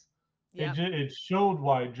X, Yep. it showed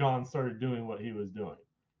why John started doing what he was doing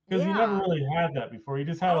because he never Yeah. really had that before. He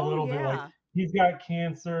just had a Oh little bit like yeah. he's got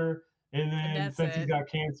cancer, and And then that's since he's it. got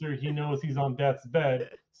cancer, he knows he's on death's bed,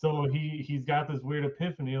 so he's got this weird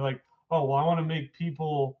epiphany like, oh well, I want to make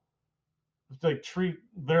people like treat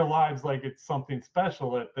their lives like it's something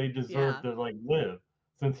special that they deserve Yeah. to like live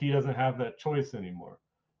since he doesn't have that choice anymore.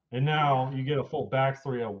 And now Yeah. you get a full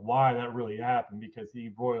backstory of why that really happened because he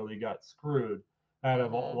royally got screwed out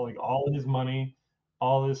of Mhm. all his money,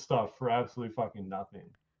 all this stuff for absolutely fucking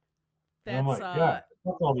nothing. And I'm That's like, yeah,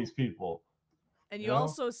 fuck all these people, and you you know?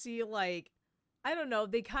 also see like I don't know,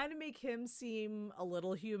 they kind of make him seem a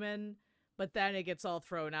little human, but then it gets all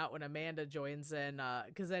thrown out when Amanda joins in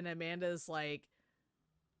cuz then Amanda's like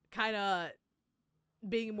kind of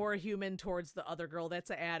being more human towards the other girl that's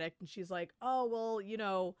an addict and she's like, "Oh,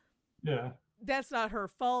 well, Yeah. that's not her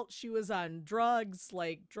fault. She was on drugs.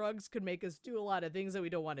 Like drugs could make us do a lot of things that we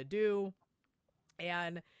don't want to do."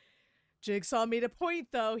 And Jigsaw made a point,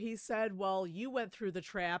 though. He said, well, you went through the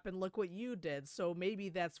trap and look what you did. So maybe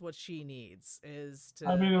that's what she needs is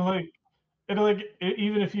I to, mean,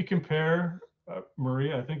 even if you compare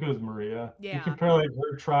Maria, I think it was Maria. You yeah, compare like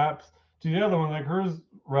her traps to the other one, like hers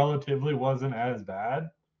relatively wasn't as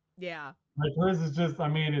bad. yeah. Like hers is just, I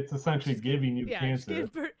mean, it's essentially She's getting, giving you yeah, cancer.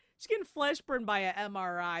 she's getting flesh burned by an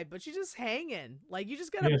MRI, but she's just hanging. Like, you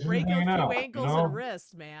just got to Yeah, she's just break a hanging few out, ankles and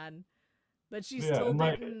wrists, man. But she Yeah, still and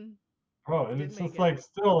like, bro, and didn't it's make just it. like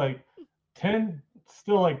still like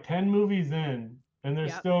 10 movies in, and they're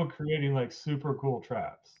Yep. still creating like super cool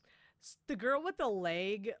traps. The girl with the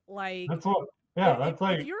leg, like, That's what, yeah, that's if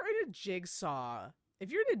like, you're in a jigsaw,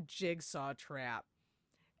 if you're in a jigsaw trap,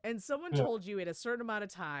 and someone yeah, told you in a certain amount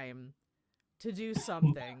of time to do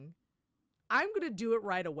something, I'm going to do it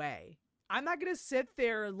right away. I'm not going to sit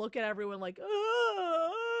there and look at everyone like,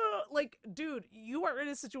 like, dude, you are in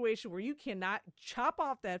a situation where you cannot chop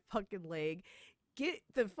off that fucking leg, get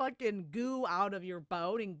the fucking goo out of your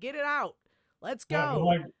bone and get it out. Let's yeah, but go.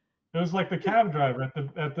 like, it was like the cab driver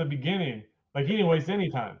at the beginning. Like he didn't waste any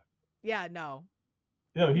time. Yeah, no.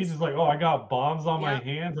 He's He's, just like, oh, I got bombs on my yep,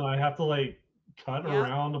 hands and I have to like cut yep,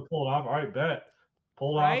 around to pull it off. All right, bet.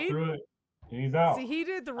 Pull off right? through it, and he's out. See, he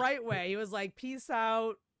did it the right way. He was like, peace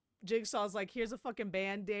out. Jigsaw's like, here's a fucking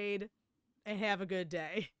band-aid and have a good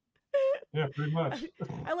day. Yeah, pretty much.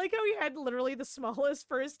 I like how he had literally the smallest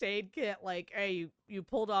first aid kit. Like, hey, you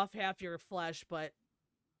pulled off half your flesh, but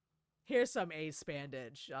here's some ace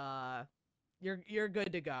bandage. You're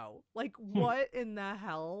good to go. Like, what in the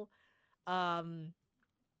hell?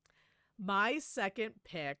 My second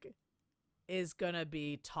pick is gonna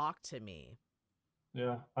be Talk to Me.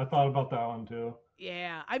 Yeah, I thought about that one too.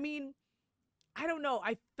 Yeah, I mean, I don't know.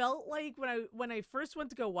 I felt like when I first went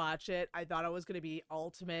to go watch it, I thought it was gonna be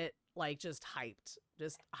ultimate, like just hyped,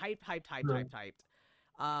 just Sure. hyped.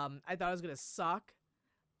 I thought it was gonna suck,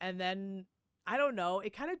 and then I don't know.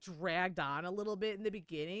 It kind of dragged on a little bit in the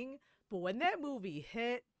beginning, but when that movie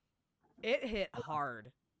hit, it hit hard,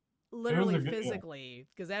 It was literally a good, yeah. physically,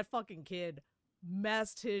 because that fucking kid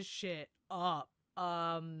messed his shit up.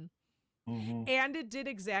 Hmm. And it did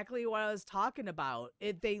exactly what I was talking about.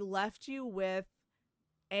 They left you with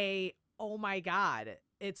a, oh my god,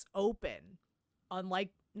 it's open,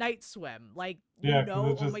 unlike Night Swim. Like, Yeah,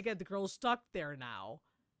 because it's oh just my god, the girl's stuck there now.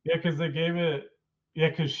 yeah, because they gave it yeah,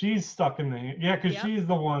 because she's stuck in the hand. Yeah, because Yep, she's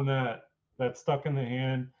the one that's stuck in the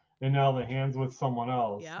hand, and now the hand's with someone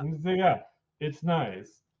else. yep. And so, yeah, it's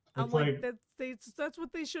nice. I'm It's like, like that's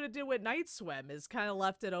what they should have did with Night Swim, is kind of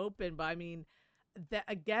left it open. But I mean, that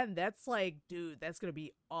again, that's like, dude, that's gonna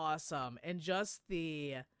be awesome. And just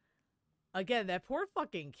the again, that poor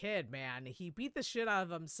fucking kid, man. He beat the shit out of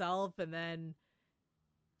himself, and then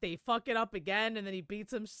they fuck it up again, and then he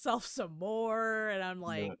beats himself some more. And I'm yeah,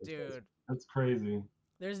 like, dude, it's crazy.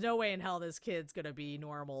 there's no way in hell this kid's gonna be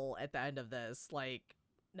normal at the end of this. Like,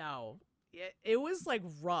 no. It was like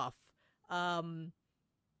rough. Um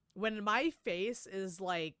when my face is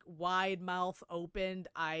like wide mouth opened,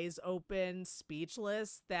 eyes open,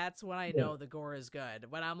 speechless, that's when I Yeah. know the gore is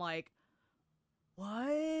good. When I'm like,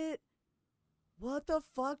 what? What the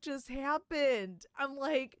fuck just happened? I'm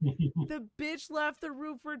like, the bitch left the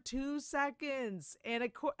room for 2 seconds. And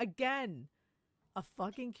again, a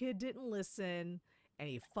fucking kid didn't listen, and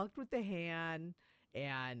he fucked with the hand,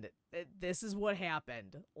 and this is what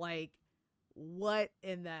happened. Like, what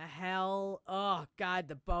in the hell? Oh god,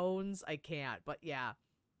 the bones. I can't. But yeah,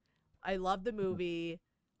 I love the movie.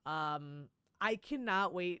 I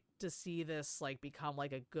cannot wait to see this like become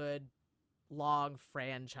like a good long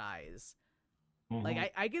franchise. Like, Mhm.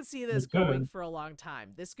 I could see It this going could. for a long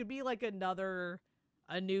time. This could be like a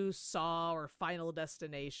new Saw or Final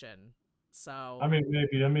Destination. I So mean,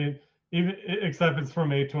 maybe. I mean, even except it's from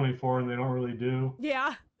A24 and they don't really do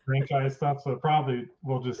yeah, franchise stuff, so it probably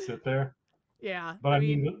will just sit there. yeah. But I I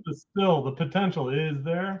mean, mean, still, the potential is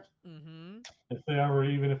there mm-hmm. if they ever,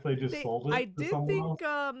 even if they just They sold it I to did someone think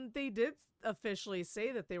else. they did officially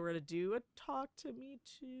say that they were to do a Talk to Me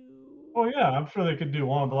too. Well, yeah, I'm sure they could do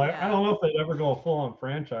one, but like, I Yeah, don't know if they'd ever go full on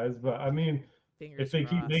franchise. But I mean, if fingers they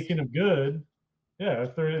keep making crossed. them good, yeah,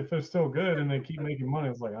 if they're still good and they keep making money,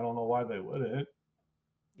 it's like I don't know why they wouldn't.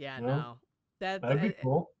 Yeah, You know, no. That that'd be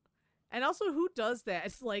cool. and also, who does that?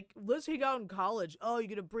 It's like, let's hang out in college. Oh, you're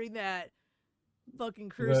gonna bring that fucking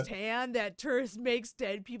cursed That hand that makes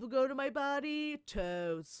dead people go to my body?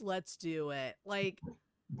 Totes, let's do it. Like,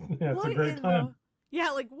 yeah, it's a what great in time. the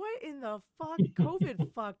yeah, like what in the fuck?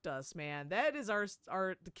 COVID fucked us, man. That is our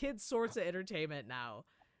the kids' source of entertainment now.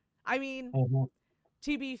 I mean, Mhm.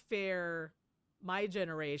 to be fair, my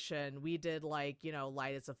generation, we did like,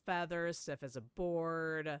 light as a feather, stiff as a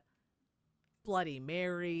board, Bloody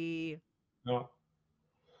Mary, No,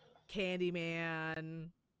 Candyman.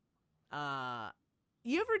 Uh,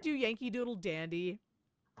 you ever do Yankee Doodle Dandy?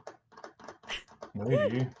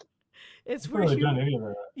 maybe. It's I've where really done you any of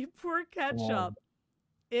that. you pour Um, ketchup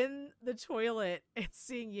in the toilet and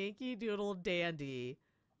sing Yankee Doodle Dandy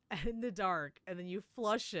in the dark, and then you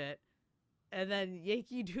flush it, and then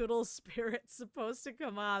Yankee Doodle spirit's supposed to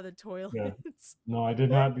come out of the yeah. toilets. No, I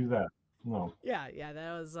did not do that. No. Yeah,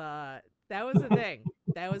 that was a thing.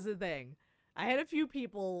 That was a thing. I had a few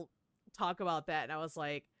people talk about that, and I was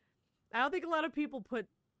like, I don't think a lot of people put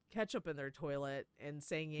ketchup in their toilet and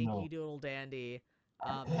saying Yankee No. Doodle Dandy.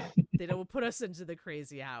 They don't put us into the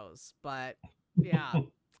crazy house, but yeah,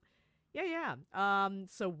 yeah.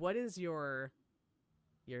 So what is your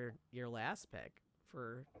last pick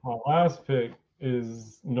for? My last pick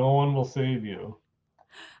is No One Will Save You.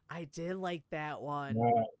 I did like that one.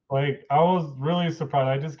 Yeah, like I was really surprised.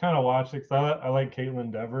 I just kind of watched it because I like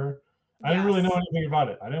Caitlin Dever. I didn't really know Yes. anything about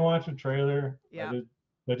it. I didn't watch a trailer. Yeah.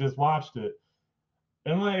 I just watched it,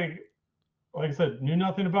 and like I said, knew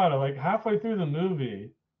nothing about it. Like halfway through the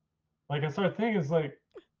movie, like I started thinking, it's like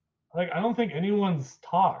I don't think anyone's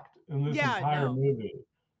talked in this Yeah. entire No. movie.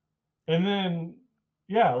 And then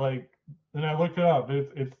yeah, like then I looked it up.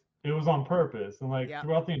 It was on purpose, and like Yeah.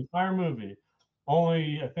 throughout the entire movie,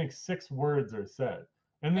 only I think 6 words are said,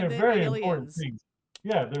 and And they're the very important aliens. things.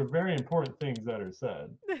 Yeah, they're very important things that are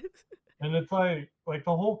said, and it's like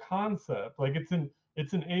the whole concept, like it's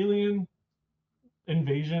an alien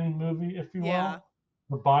invasion movie, if you Yeah.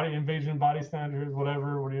 will, the body invasion, body snatchers,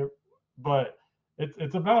 whatever. But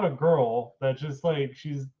it's about a girl that just like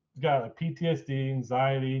she's got like PTSD,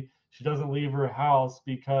 anxiety. She doesn't leave her house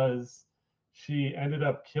because she ended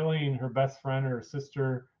up killing her best friend or her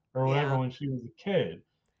sister or whatever Yeah. when she was a kid.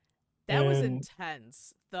 That was And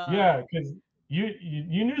intense. yeah, because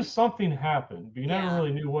you knew something happened, but you never Yeah.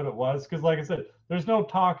 really knew what it was. Because like I said, there's no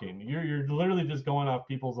talking. You're literally just going off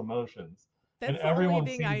people's emotions, and That's the only everyone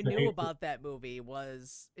thing I seems to knew hate. about that movie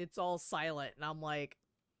was it's all silent, and I'm like,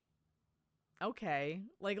 okay,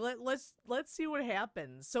 like let's see what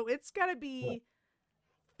happens. So it's gotta Yeah. be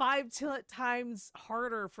times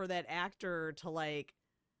harder for that actor to like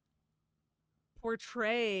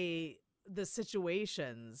portray the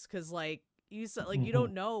situations, because like you said, like you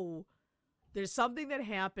don't know. There's something that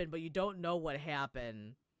happened, but you don't know what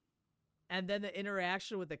happened. And then the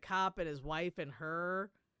interaction with the cop and his wife and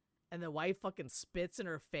her, and the wife fucking spits in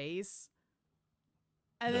her face.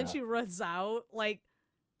 And then Yeah. she runs out. Like,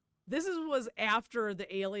 was after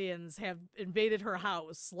the aliens have invaded her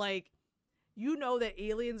house. Like, you know that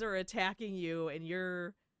aliens are attacking you, and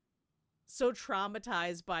you're so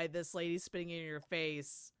traumatized by this lady spitting in your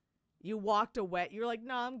face. You walked away. You're like,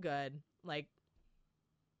 no, I'm good. Like,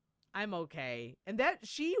 I'm okay. And that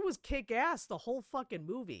she was kick ass the whole fucking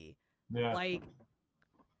movie. Yeah. Like,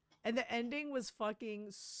 and the ending was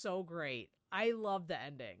fucking so great. I love the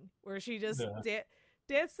ending where she just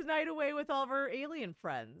danced the night away with all of her alien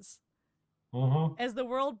friends. As the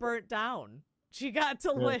world burnt down, she got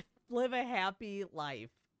to live a happy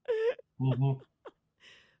life.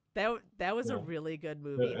 That was a really good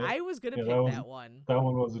movie. I was gonna pick that one. That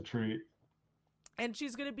one was a treat. And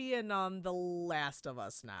she's gonna be in The Last of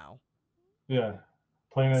Us now. Yeah,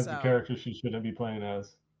 playing as the character she shouldn't be playing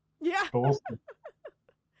as. Yeah, but we'll see.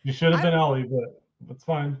 You should have been Ellie, but that's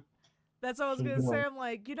fine. That's what I was gonna say. I'm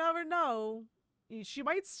like, you never know. She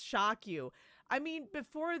might shock you. I mean,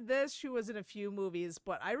 before this, she was in a few movies,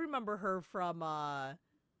 but I remember her from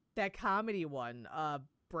that comedy one,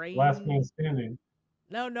 Brain. Last Man Standing.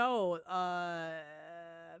 No,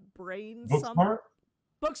 Brain. Booksmart.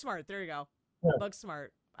 Booksmart. There you go. Yeah. Booksmart.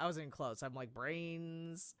 I was in close. I'm like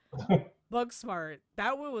Brains. Booksmart.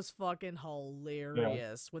 That one was fucking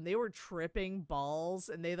hilarious. When they were tripping balls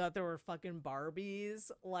and they thought they were fucking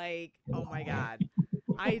Barbies. Like, oh my God.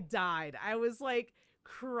 I died. I was like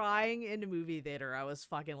crying in a movie theater. I was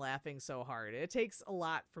fucking laughing so hard. It takes a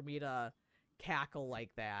lot for me to cackle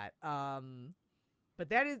like that. But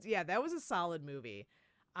that was a solid movie.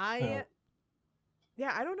 I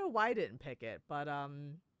don't know why I didn't pick it, but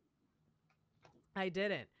I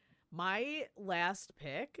didn't. My last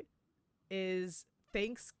pick is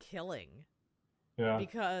Thanksgiving. Yeah.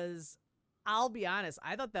 Because I'll be honest,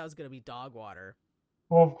 I thought that was gonna be dog water.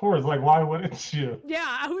 Well, of course. Like, why wouldn't you? Yeah,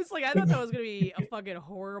 I thought that was gonna be a fucking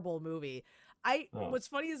horrible movie. What's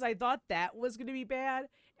funny is I thought that was gonna be bad,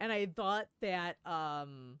 and I thought that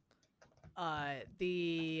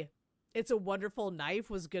the It's a Wonderful Knife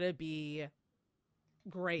was gonna be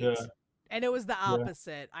great. Yeah. And it was the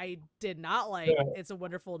opposite. Yeah. I did not like It's a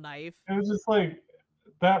Wonderful Knife. It was just like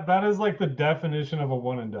that is like the definition of a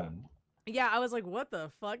one and done. Yeah, I was like, what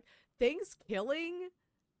the fuck? Thanksgiving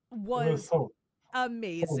was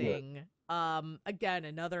amazing. Again,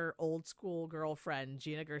 another old school girlfriend,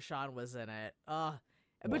 Gina Gershon, was in it.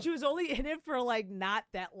 But she was only in it for like not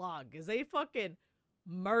that long because they fucking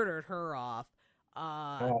murdered her off.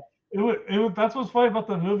 That's what's funny about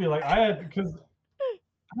the movie. Like because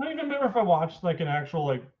I don't even remember if I watched like an actual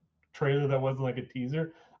like trailer that wasn't like a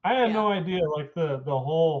teaser. I had no idea like the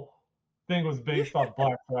whole thing was based off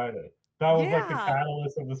Black Friday. That was like the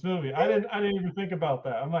catalyst of this movie. I didn't even think about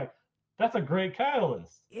that. I'm like, that's a great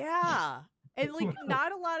catalyst. Yeah. And like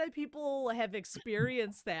not a lot of people have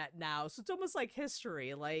experienced that now. So it's almost like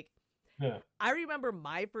history. Like I remember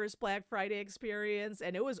my first Black Friday experience,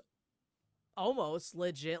 and it was almost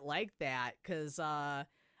legit like that because I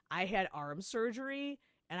had arm surgery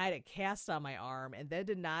and I had a cast on my arm, and that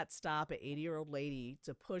did not stop an 80-year-old lady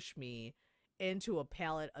to push me into a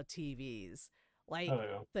pallet of TVs. Like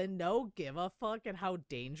the no give a fuck and how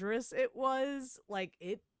dangerous it was. Like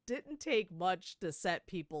it didn't take much to set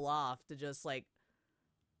people off to just like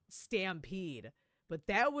stampede, but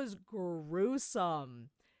that was gruesome.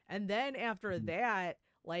 And then after that,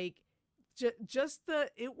 like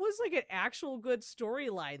it was like an actual good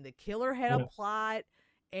storyline. The killer had a plot,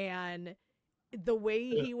 and the way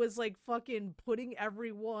he was like fucking putting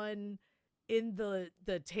everyone in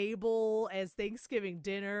the table as Thanksgiving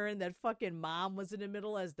dinner, and that fucking mom was in the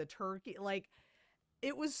middle as the turkey. Like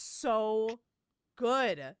it was so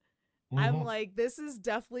good. I'm like, this is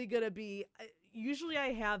definitely gonna be. Usually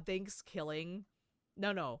I have Thanksgiving.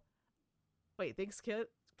 No. Wait, Thanksgiving.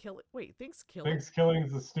 Thanksgiving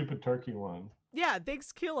is the stupid turkey one. Yeah,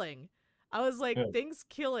 Thanksgiving. I was like,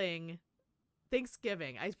 Thanksgiving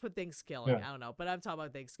Thanksgiving. I put Thanksgiving. Yeah. I don't know, but I'm talking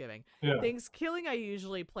about Thanksgiving. Yeah. Thanksgiving I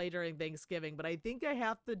usually play during Thanksgiving, but I think I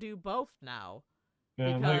have to do both now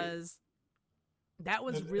Yeah, because that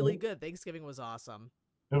was really it- good. Thanksgiving was awesome.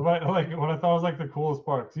 if I like what I thought was like the coolest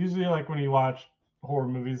part. 'Cause usually like when you watch horror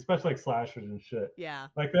movies, especially like slashers and shit, Yeah.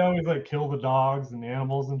 like they always like kill the dogs and the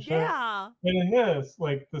animals and shit. Yeah. And in this,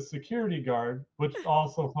 like the security guard, which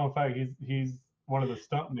also fun fact, he's one of the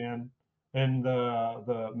stuntmen and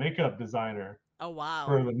the makeup designer Oh wow.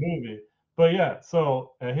 for the movie. But yeah,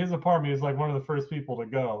 so at his apartment, he was like one of the first people to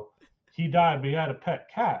go. He died, but he had a pet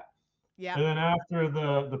cat. Yeah. And then after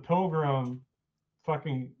the pilgrim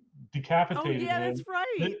fucking Oh decapitated yeah, him, that's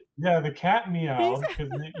right. the cat meowed because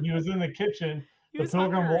he was in the kitchen. He The was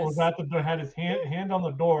pilgrim was hungers. at the door, had his hand on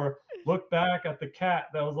the door, looked back at the cat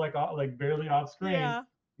that was like barely off screen. Yeah.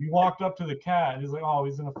 He walked up to the cat. And he's like, "Oh,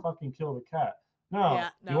 he's gonna fucking kill the cat." No, Yeah,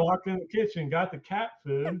 he no. walked in the kitchen, got the cat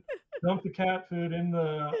food, dumped the cat food in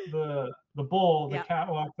the bowl. The Yeah. cat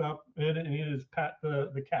walked up in it, and he just pat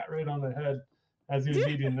the cat right on the head as he was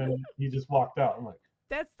eating. And then he just walked out. I'm like,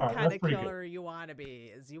 That's the all right, kind that's of pretty good. killer you want to be.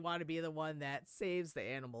 Is you want to be the one that saves the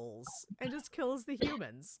animals and just kills the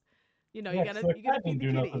humans. You know, Yeah, you 'cause gotta the you gotta cat feed didn't the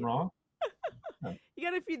do kitty. nothing wrong. You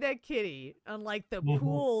gotta feed that kitty. Unlike the Mhm.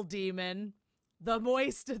 pool demon, the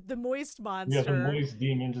moist Yeah, monster. the moist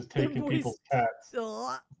demon just The taking people's cats.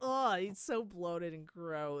 Oh, he's so bloated and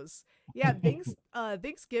gross. Yeah,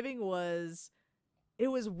 Thanksgiving was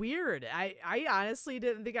weird. I honestly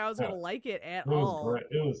didn't think I was gonna like it at It was all. great.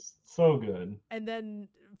 It was so good. And then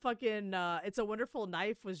fucking It's a Wonderful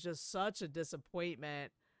Knife was just such a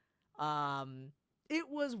disappointment. It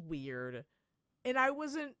was weird. And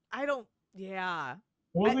yeah.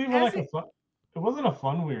 It wasn't even as like a fun. It wasn't a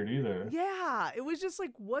fun weird either. Yeah, it was just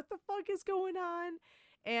like, what the fuck is going on?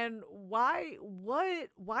 And why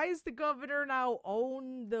is the governor now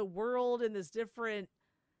own the world in this different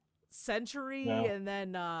century? Yeah. And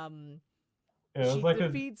then Yeah, it she was like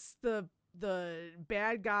defeats the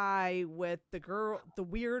bad guy with the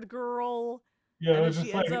weird girl. yeah, And it then was she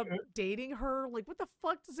just ends like up dating her. Like, what the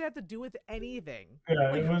fuck does that have to do with anything?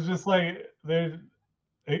 yeah, like- it was just like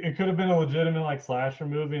it could have been a legitimate like slasher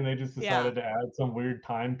movie, and they just Yeah. decided to add some weird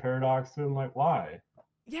time paradox to it. I'm like, why?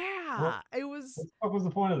 Yeah, it was. What the fuck was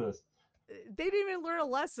the point of this? They didn't even learn a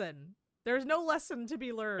lesson. There's no lesson to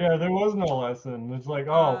be learned. Yeah, there was no lesson. It's like,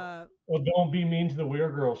 well, don't be mean to the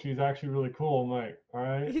weird girl. She's actually really cool. I'm like, all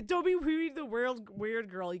right. Don't be weird. The weird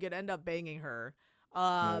girl. You could end up banging her.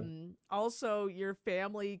 Also, your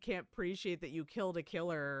family can't appreciate that you killed a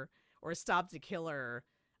killer or stopped a killer.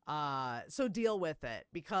 So deal with it,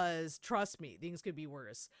 because trust me, things could be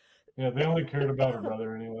worse. Yeah, they only cared about her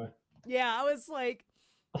brother anyway. Yeah, I was like,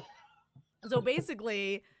 so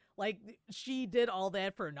basically, like, she did all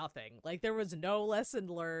that for nothing. Like, there was no lesson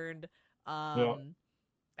learned. And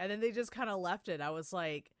then they just kind of left it. I was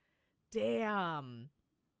like, damn,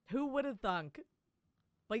 who would have thunk?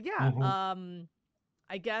 But yeah,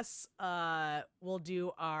 I guess we'll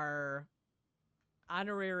do our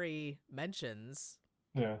honorary mentions.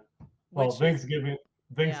 Yeah. Well, which is-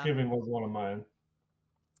 Thanksgiving was one of mine.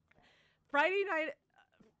 Five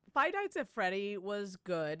Nights at Freddy was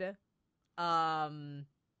good.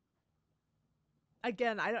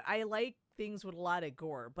 Again, I like things with a lot of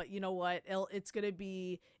gore, but you know what?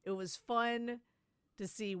 It was fun to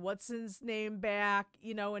see what's his name back,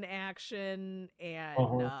 in action, and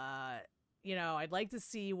I'd like to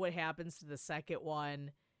see what happens to the second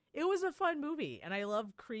one. It was a fun movie, and I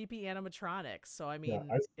love creepy animatronics, so I mean,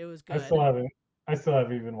 it was good. I still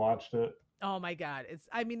haven't even watched it. Oh my god,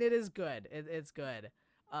 it is good. It's good.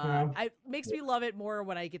 Yeah. It makes me love it more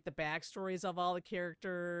when I get the backstories of all the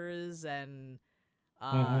characters, and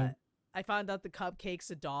I found out the cupcake's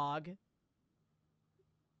a dog.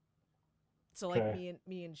 So like Okay.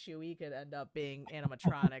 me and Chewie could end up being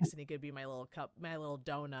animatronics, and he could be my little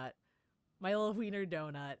donut, my little wiener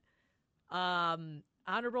donut.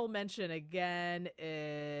 Honorable mention again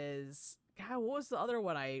is, God, what was the other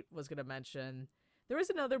one I was gonna mention? There was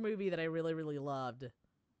another movie that I really, really loved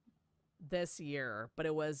this year, but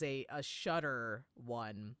it was a Shudder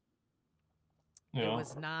one. Yeah. It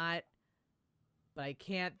was not, but I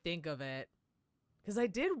can't think of it because I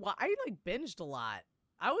binged a lot.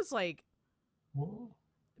 I was like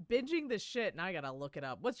binging the shit. Now I gotta look it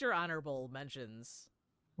up. What's your honorable mentions?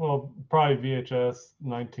 Well, probably VHS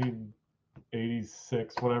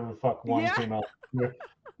 1986, whatever the fuck one came out.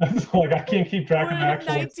 Like, I can't keep track of the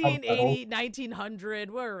actual 1980, 1900,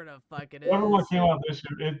 whatever the fuck it is. Whatever one came out this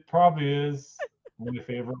year, it probably is my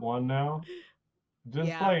favorite one now. Just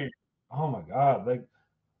like, oh my god, like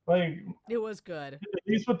it was good. At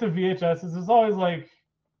least with the VHSs, it's always like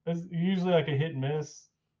It's usually like a hit and miss,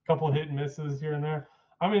 couple hit and misses here and there.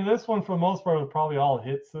 I mean, this one for the most part was probably all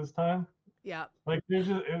hits this time. Yeah. Like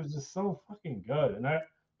it was just so fucking good, and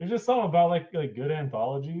there's just something about like good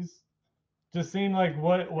anthologies. Just seeing like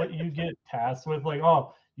what you get tasked with, like,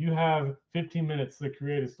 oh, you have 15 minutes to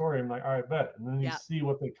create a story. I'm like, all right, bet, and then you Yeah. see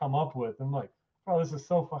what they come up with. I'm like, oh, this is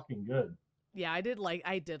so fucking good. Yeah, I did like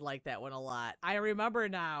that one a lot. I remember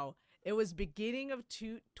now. It was beginning of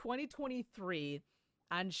 2023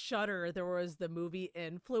 on Shudder. There was the movie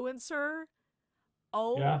Influencer.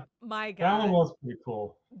 Oh Yeah, my that one god. was pretty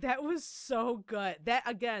cool. That was so good. That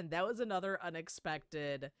again, that was another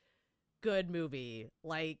unexpected good movie.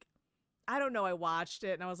 Like, I don't know, I watched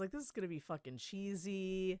it and I was like, this is gonna be fucking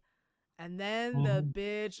cheesy. And then the Mhm.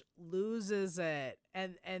 bitch loses it.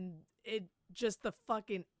 And it just the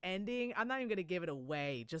fucking ending. I'm not even gonna give it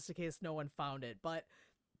away just in case no one found it. But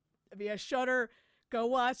via Shudder, go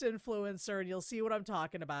watch Influencer and you'll see what I'm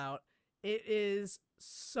talking about. It is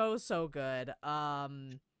so good.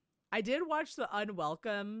 I did watch The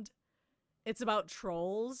Unwelcomed. It's about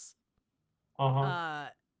trolls. Uh-huh.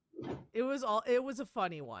 It was a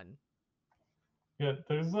funny one. Yeah,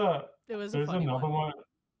 It was a there's funny another one. one.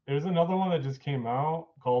 There's another one that just came out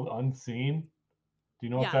called Unseen. Do you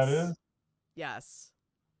know what that Yes. is? Yes.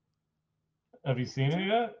 Have you seen it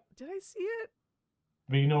yet? Did I see it?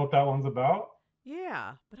 But you know what that one's about?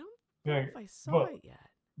 Yeah, but I don't know Yeah, if I saw but it yet.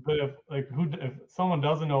 but if someone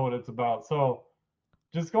doesn't know what it's about, so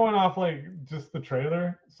just going off like just the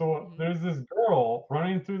trailer. So Mhm. there's this girl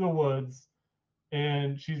running through the woods,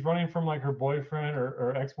 and she's running from like her boyfriend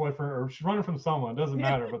or ex-boyfriend, or she's running from someone. It doesn't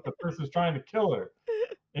matter, but the person's trying to kill her.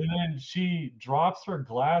 And then she drops her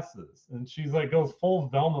glasses, and she's like goes full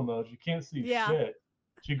Velma mode. You can't see Yeah. shit.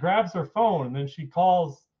 She grabs her phone, and then she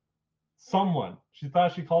calls someone. She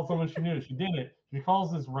thought she called someone she knew. She didn't. She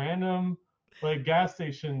calls this random like gas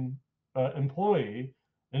station employee,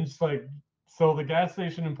 and it's like, so the gas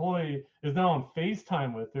station employee is now on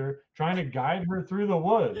FaceTime with her, trying to guide her through the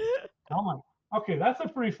woods. And I'm like, okay, that's a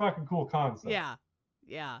pretty fucking cool concept. Yeah.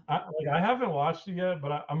 Yeah. I haven't watched it yet,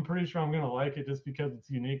 but I'm pretty sure I'm gonna like it just because it's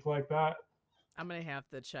unique like that. I'm gonna have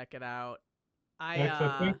to check it out. Yeah,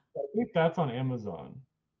 'cause I think that's on Amazon.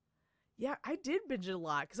 Yeah, I did binge it a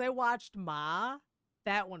lot because I watched Ma.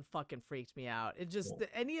 That one fucking freaked me out. It just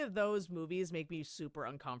any of those movies make me super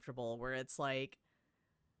uncomfortable. Where it's like,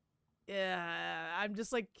 yeah, I'm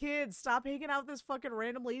just like, kids, stop hanging out this fucking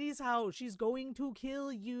random lady's house. She's going to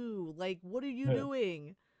kill you. Like, what are you Yeah.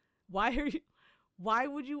 doing? Why are you? Why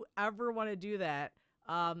would you ever want to do that?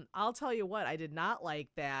 I'll tell you what, I did not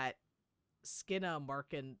like that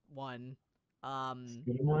Skinnamarink one.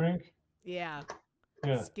 Skinamarink? Yeah.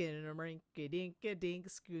 Yeah. Skinnamarink-a-dink-a-dink,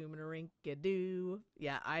 scoomarinka-doo.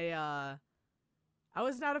 Yeah, I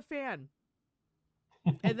was not a fan.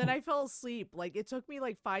 And then I fell asleep. Like, it took me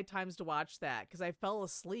like 5 times to watch that because I fell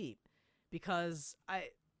asleep because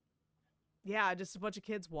just a bunch of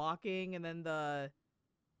kids walking and then the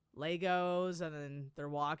Legos and then they're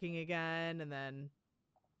walking again and then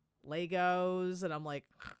Legos and I'm like,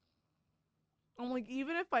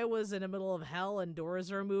 even if I was in the middle of hell and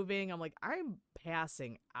doors are moving, I'm like, I'm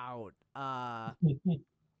passing out. I'm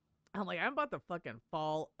like, I'm about to fucking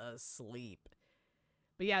fall asleep.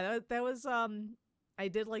 But yeah, that was I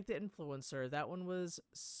did like The Influencer. That one was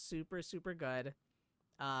super good.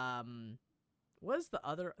 Was the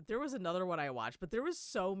other? There was another one I watched, but there was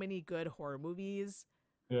so many good horror movies.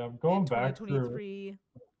 Yeah, I'm going in back through. 2023.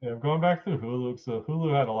 Yeah, I'm going back through Hulu. So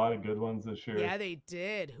Hulu had a lot of good ones this year. Yeah, they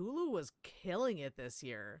did. Hulu was killing it this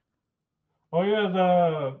year. Oh yeah,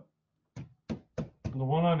 the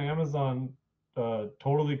one on Amazon,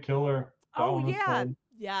 Totally Killer. That Oh one was yeah, fun.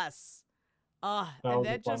 yes. That And was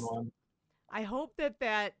that a fun just, one. I hope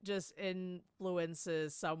that just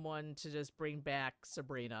influences someone to just bring back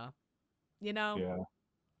Sabrina. You know? Yeah.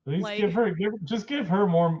 At least Like, give her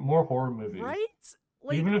more horror movies. right?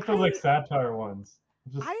 Like, Even if they're like satire ones.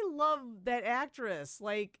 Just I love that actress.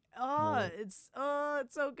 Like, it's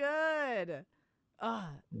so good.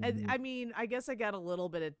 And I mean, I guess I got a little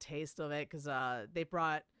bit of taste of it because they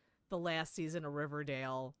brought the last season of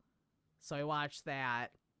Riverdale, so I watched that.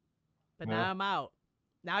 But now I'm out.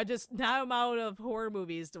 Now I'm out of horror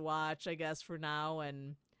movies to watch, I guess, for now,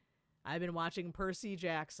 and I've been watching Percy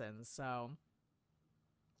Jackson, so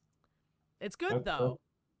it's good though. cool.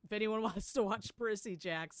 If anyone wants to watch Percy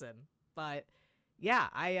Jackson. But yeah,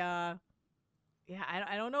 I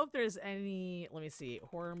don't know if there's any, let me see,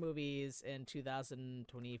 horror movies in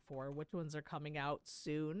 2024. Which ones are coming out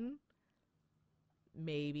soon?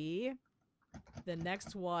 Maybe. The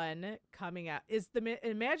next one coming out is the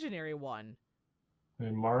imaginary one.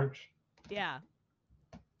 In March. Yeah.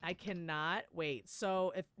 I cannot wait.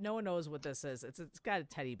 So if no one knows what this is, it's got a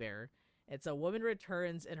teddy bear. It's a woman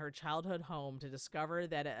returns in her childhood home to discover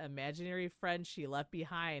that an imaginary friend she left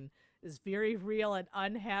behind is very real and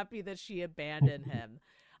unhappy that she abandoned him.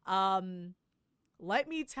 Let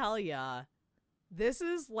me tell ya, this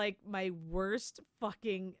is like my worst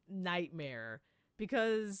fucking nightmare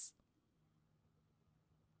because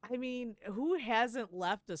I mean, who hasn't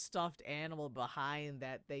left a stuffed animal behind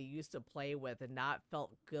that they used to play with and not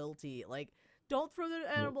felt guilty? Like, don't throw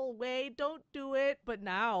the animal away. Don't do it. But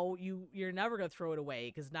now you're never going to throw it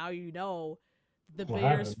away because now you know the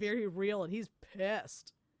bear's very real and he's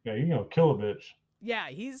pissed. Yeah, you know, kill a bitch. Yeah,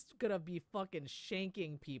 he's going to be fucking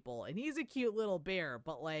shanking people. And he's a cute little bear,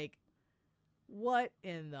 but like, what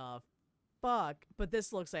in the fuck? But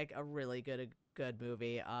this looks like a really good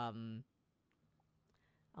movie.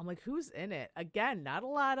 I'm like, who's in it? Again, not a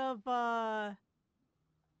lot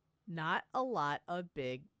of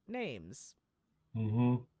big names.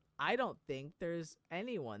 Mm-hmm. I don't think there's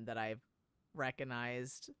anyone that I've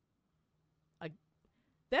recognized.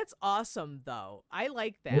 That's awesome, though. I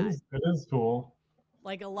like that. It is cool.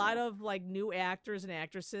 Like, a lot of like new actors and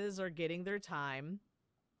actresses are getting their time.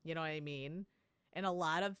 You know what I mean? And a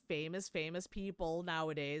lot of famous people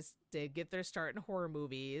nowadays did get their start in horror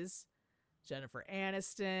movies. Jennifer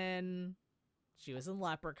Aniston, she was in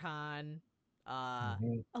Leprechaun.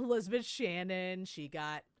 Elizabeth Shannon, she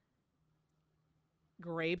got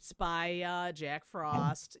raped by Jack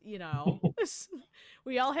Frost. You know,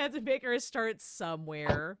 we all had to make our start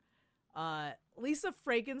somewhere. Lisa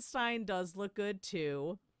Frankenstein does look good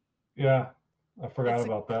too. Yeah, I forgot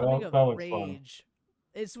about that. That looks fun.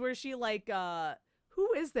 It's where she like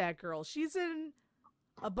who is that girl? She's in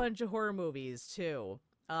a bunch of horror movies too.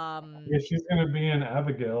 Yeah, she's gonna be in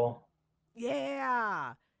Abigail.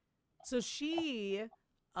 Yeah. So she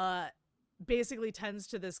basically tends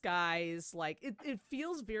to this guy's like it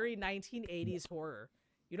feels very 1980s horror.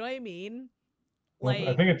 You know what I mean? Like,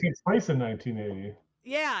 I think it takes place in 1980.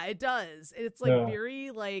 Yeah, it does. It's like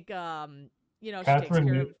very like you know, Catherine she takes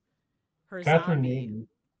care of her Catherine zombie. Newton.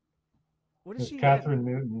 What is she? Catherine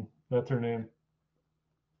Newton. That's her name.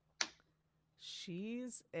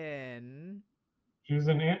 She's in. She was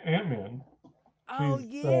in Ant-Man. Oh,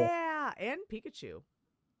 yeah. And Pikachu.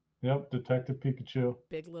 Yep, Detective Pikachu.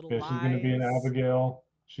 Big Little Lies. She's going to be in Abigail.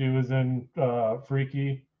 She was in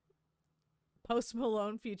Freaky. Post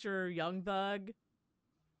Malone feature Young Thug.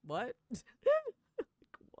 What?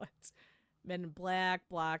 What? Men in Black,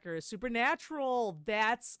 Blocker, Supernatural.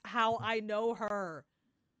 That's how I know her.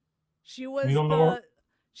 She was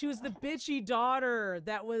She was the bitchy daughter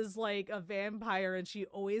that was like a vampire and she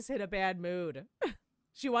always hit a bad mood.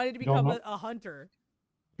 She wanted to become a hunter.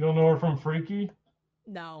 You don't know her from Freaky?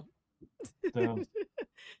 No. Damn.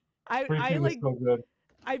 I was so good.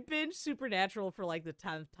 I binged Supernatural for like the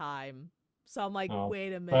 10th time. So I'm like,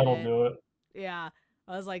 wait a minute. That'll do it. Yeah.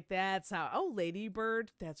 I was like, that's how. Oh, Lady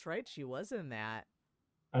Bird. That's right. She was in that.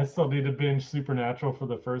 I still need to binge Supernatural for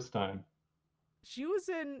the first time. She was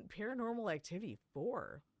in Paranormal Activity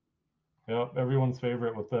 4. Yep, everyone's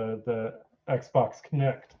favorite with the Xbox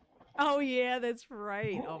Kinect. Oh, yeah, that's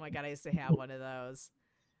right. Oh, my God, I used to have one of those.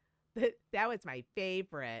 That was my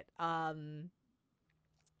favorite.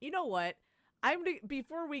 You know what?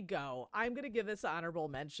 Before we go, I'm going to give this honorable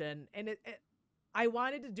mention. And I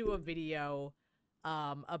wanted to do a video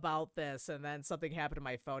about this, and then something happened to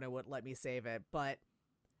my phone and wouldn't let me save it. But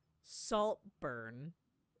Saltburn.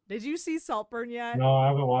 Did you see Saltburn yet? No, I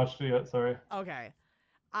haven't watched it yet. Sorry. Okay.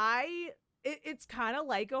 It's kind of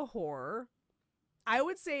like a horror. I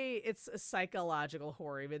would say it's a psychological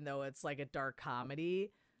horror, even though it's like a dark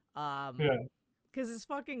comedy. Yeah. Because this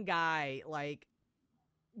fucking guy, like,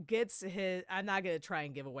 gets his... I'm not going to try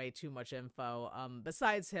and give away too much info.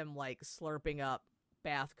 Besides him, like, slurping up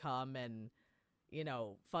bath cum and, you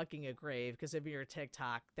know, fucking a grave. Because if you're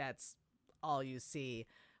TikTok, that's all you see.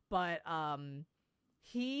 But,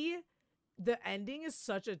 the ending is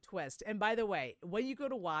such a twist. And by the way, when you go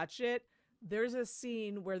to watch it, there's a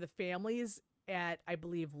scene where the family's at, I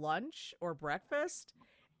believe, lunch or breakfast.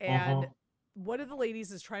 And one of the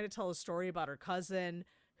ladies is trying to tell a story about her cousin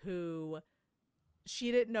who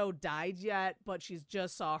she didn't know died yet, but she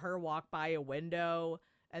just saw her walk by a window.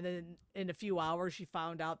 And then in a few hours, she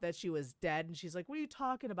found out that she was dead. And she's like, what are you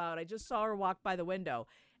talking about? I just saw her walk by the window.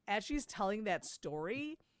 As she's telling that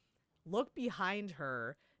story, look behind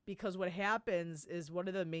her, because what happens is one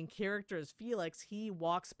of the main characters, Felix, he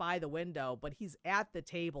walks by the window, but he's at the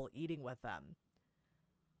table eating with them.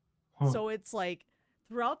 So it's like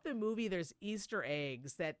throughout the movie, there's Easter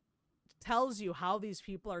eggs that tells you how these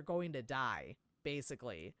people are going to die,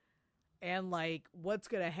 basically. and like what's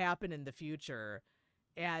going to happen in the future.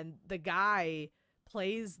 And the guy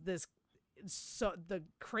plays the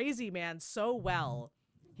crazy man so well.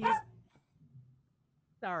 He's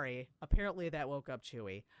sorry. Apparently that woke up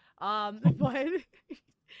Chewie. But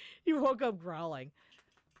he woke up growling.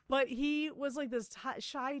 But he was like this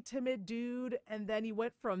shy, timid dude, and then he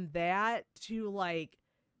went from that to like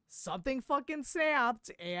something fucking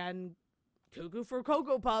snapped and Cuckoo for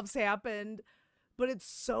Cocoa Puffs happened. But it's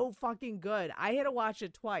so fucking good. I had to watch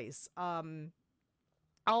it twice.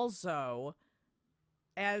 Also,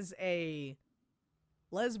 as a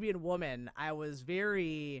lesbian woman, I was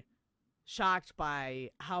very shocked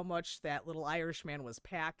by how much that little Irishman was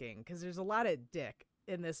packing, because there's a lot of dick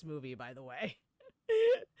in this movie, by the way.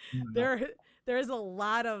 There's a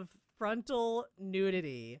lot of frontal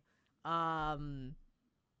nudity. That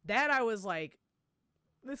I was like,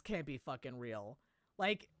 this can't be fucking real.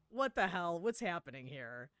 Like, what the hell? What's happening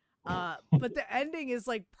here? But the ending is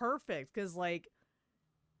like perfect, because like,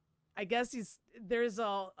 I guess there's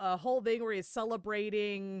a whole thing where he's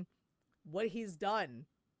celebrating what he's done.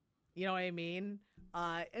 You know what I mean?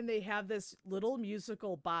 And they have this little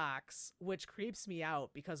musical box, which creeps me out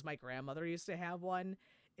because my grandmother used to have one.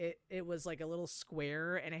 It was like a little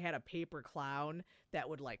square, and it had a paper clown that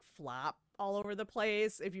would like flop all over the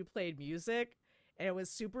place if you played music, and it was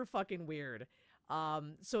super fucking weird.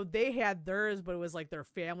 So they had theirs, but it was like their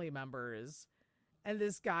family members, and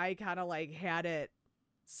this guy kind of like had it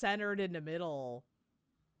centered in the middle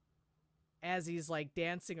as he's like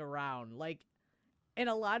dancing around, like, and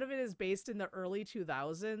a lot of it is based in the early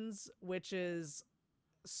 2000s, which is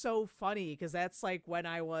so funny because that's like when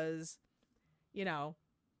I was, you know,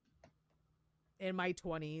 in my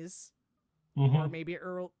 20s or maybe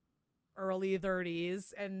early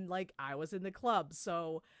 30s, and like I was in the club,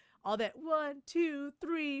 so all that 1, 2,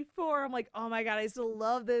 3, 4, I'm like, oh my god, I still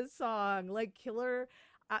love this song. Like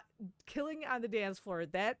Killing on the Dance Floor,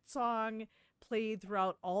 that song played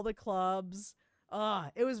throughout all the clubs.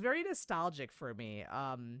 It was very nostalgic for me,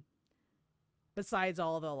 besides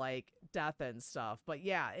all the like death and stuff. But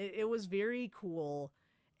yeah, it was very cool,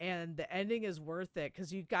 and the ending is worth it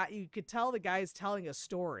because you could tell the guy's telling a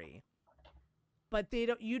story, but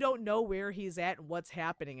you don't know where he's at and what's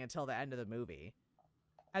happening until the end of the movie,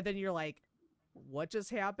 and then you're like, what just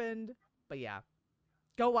happened? But yeah,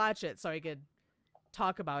 go watch it so I could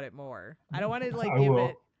talk about it more. I don't want to like give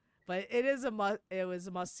it, but it was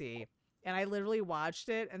a must see. And I literally watched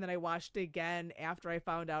it, and then I watched it again after I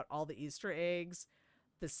found out all the Easter eggs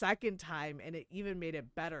the second time, and it even made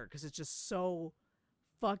it better because it's just so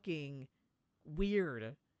fucking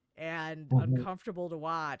weird and uncomfortable to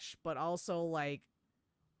watch, but also like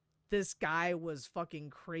this guy was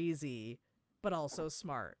fucking crazy, but also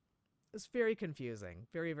smart. It's very confusing.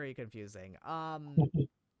 Very, very confusing.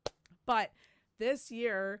 But this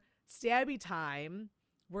year, Stabby time,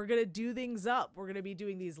 we're going to do things up. We're going to be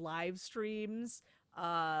doing these live streams.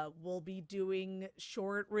 We'll be doing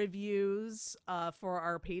short reviews for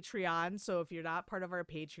our Patreon. So if you're not part of our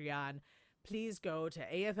Patreon, please go to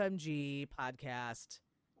AFMG Podcast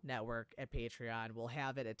Network at Patreon. We'll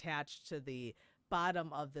have it attached to the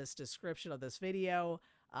bottom of this description of this video.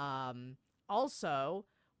 Also,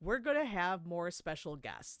 we're going to have more special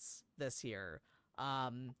guests this year.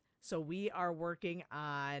 So we are working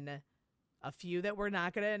on a few that we're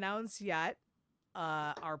not going to announce yet.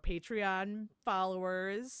 Our Patreon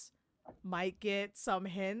followers might get some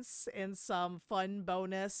hints and some fun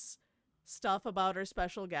bonus stuff about our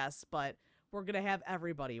special guests, but we're going to have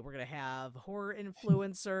everybody. We're going to have horror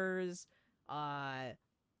influencers,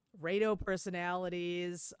 radio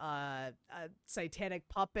personalities, a satanic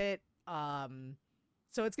puppet.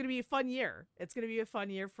 So it's going to be a fun year. It's going to be a fun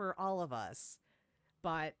year for all of us.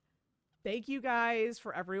 But thank you guys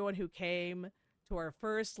for everyone who came to our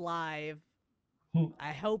first live.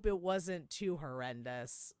 I hope it wasn't too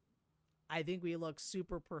horrendous. I think we look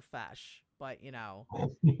super profesh, but you know,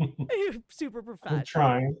 super profesh.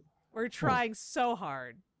 We're trying so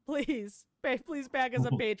hard. Please back us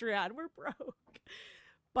on Patreon. We're broke.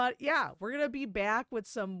 But yeah, we're going to be back with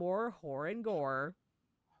some more horror and gore.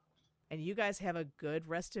 And you guys have a good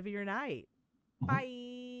rest of your night.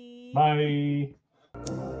 Bye. Bye.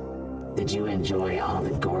 Did you enjoy all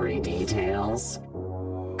the gory details?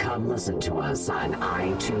 Come listen to us on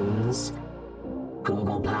iTunes,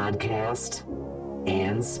 Google Podcast,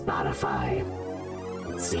 and Spotify.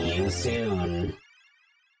 See you soon.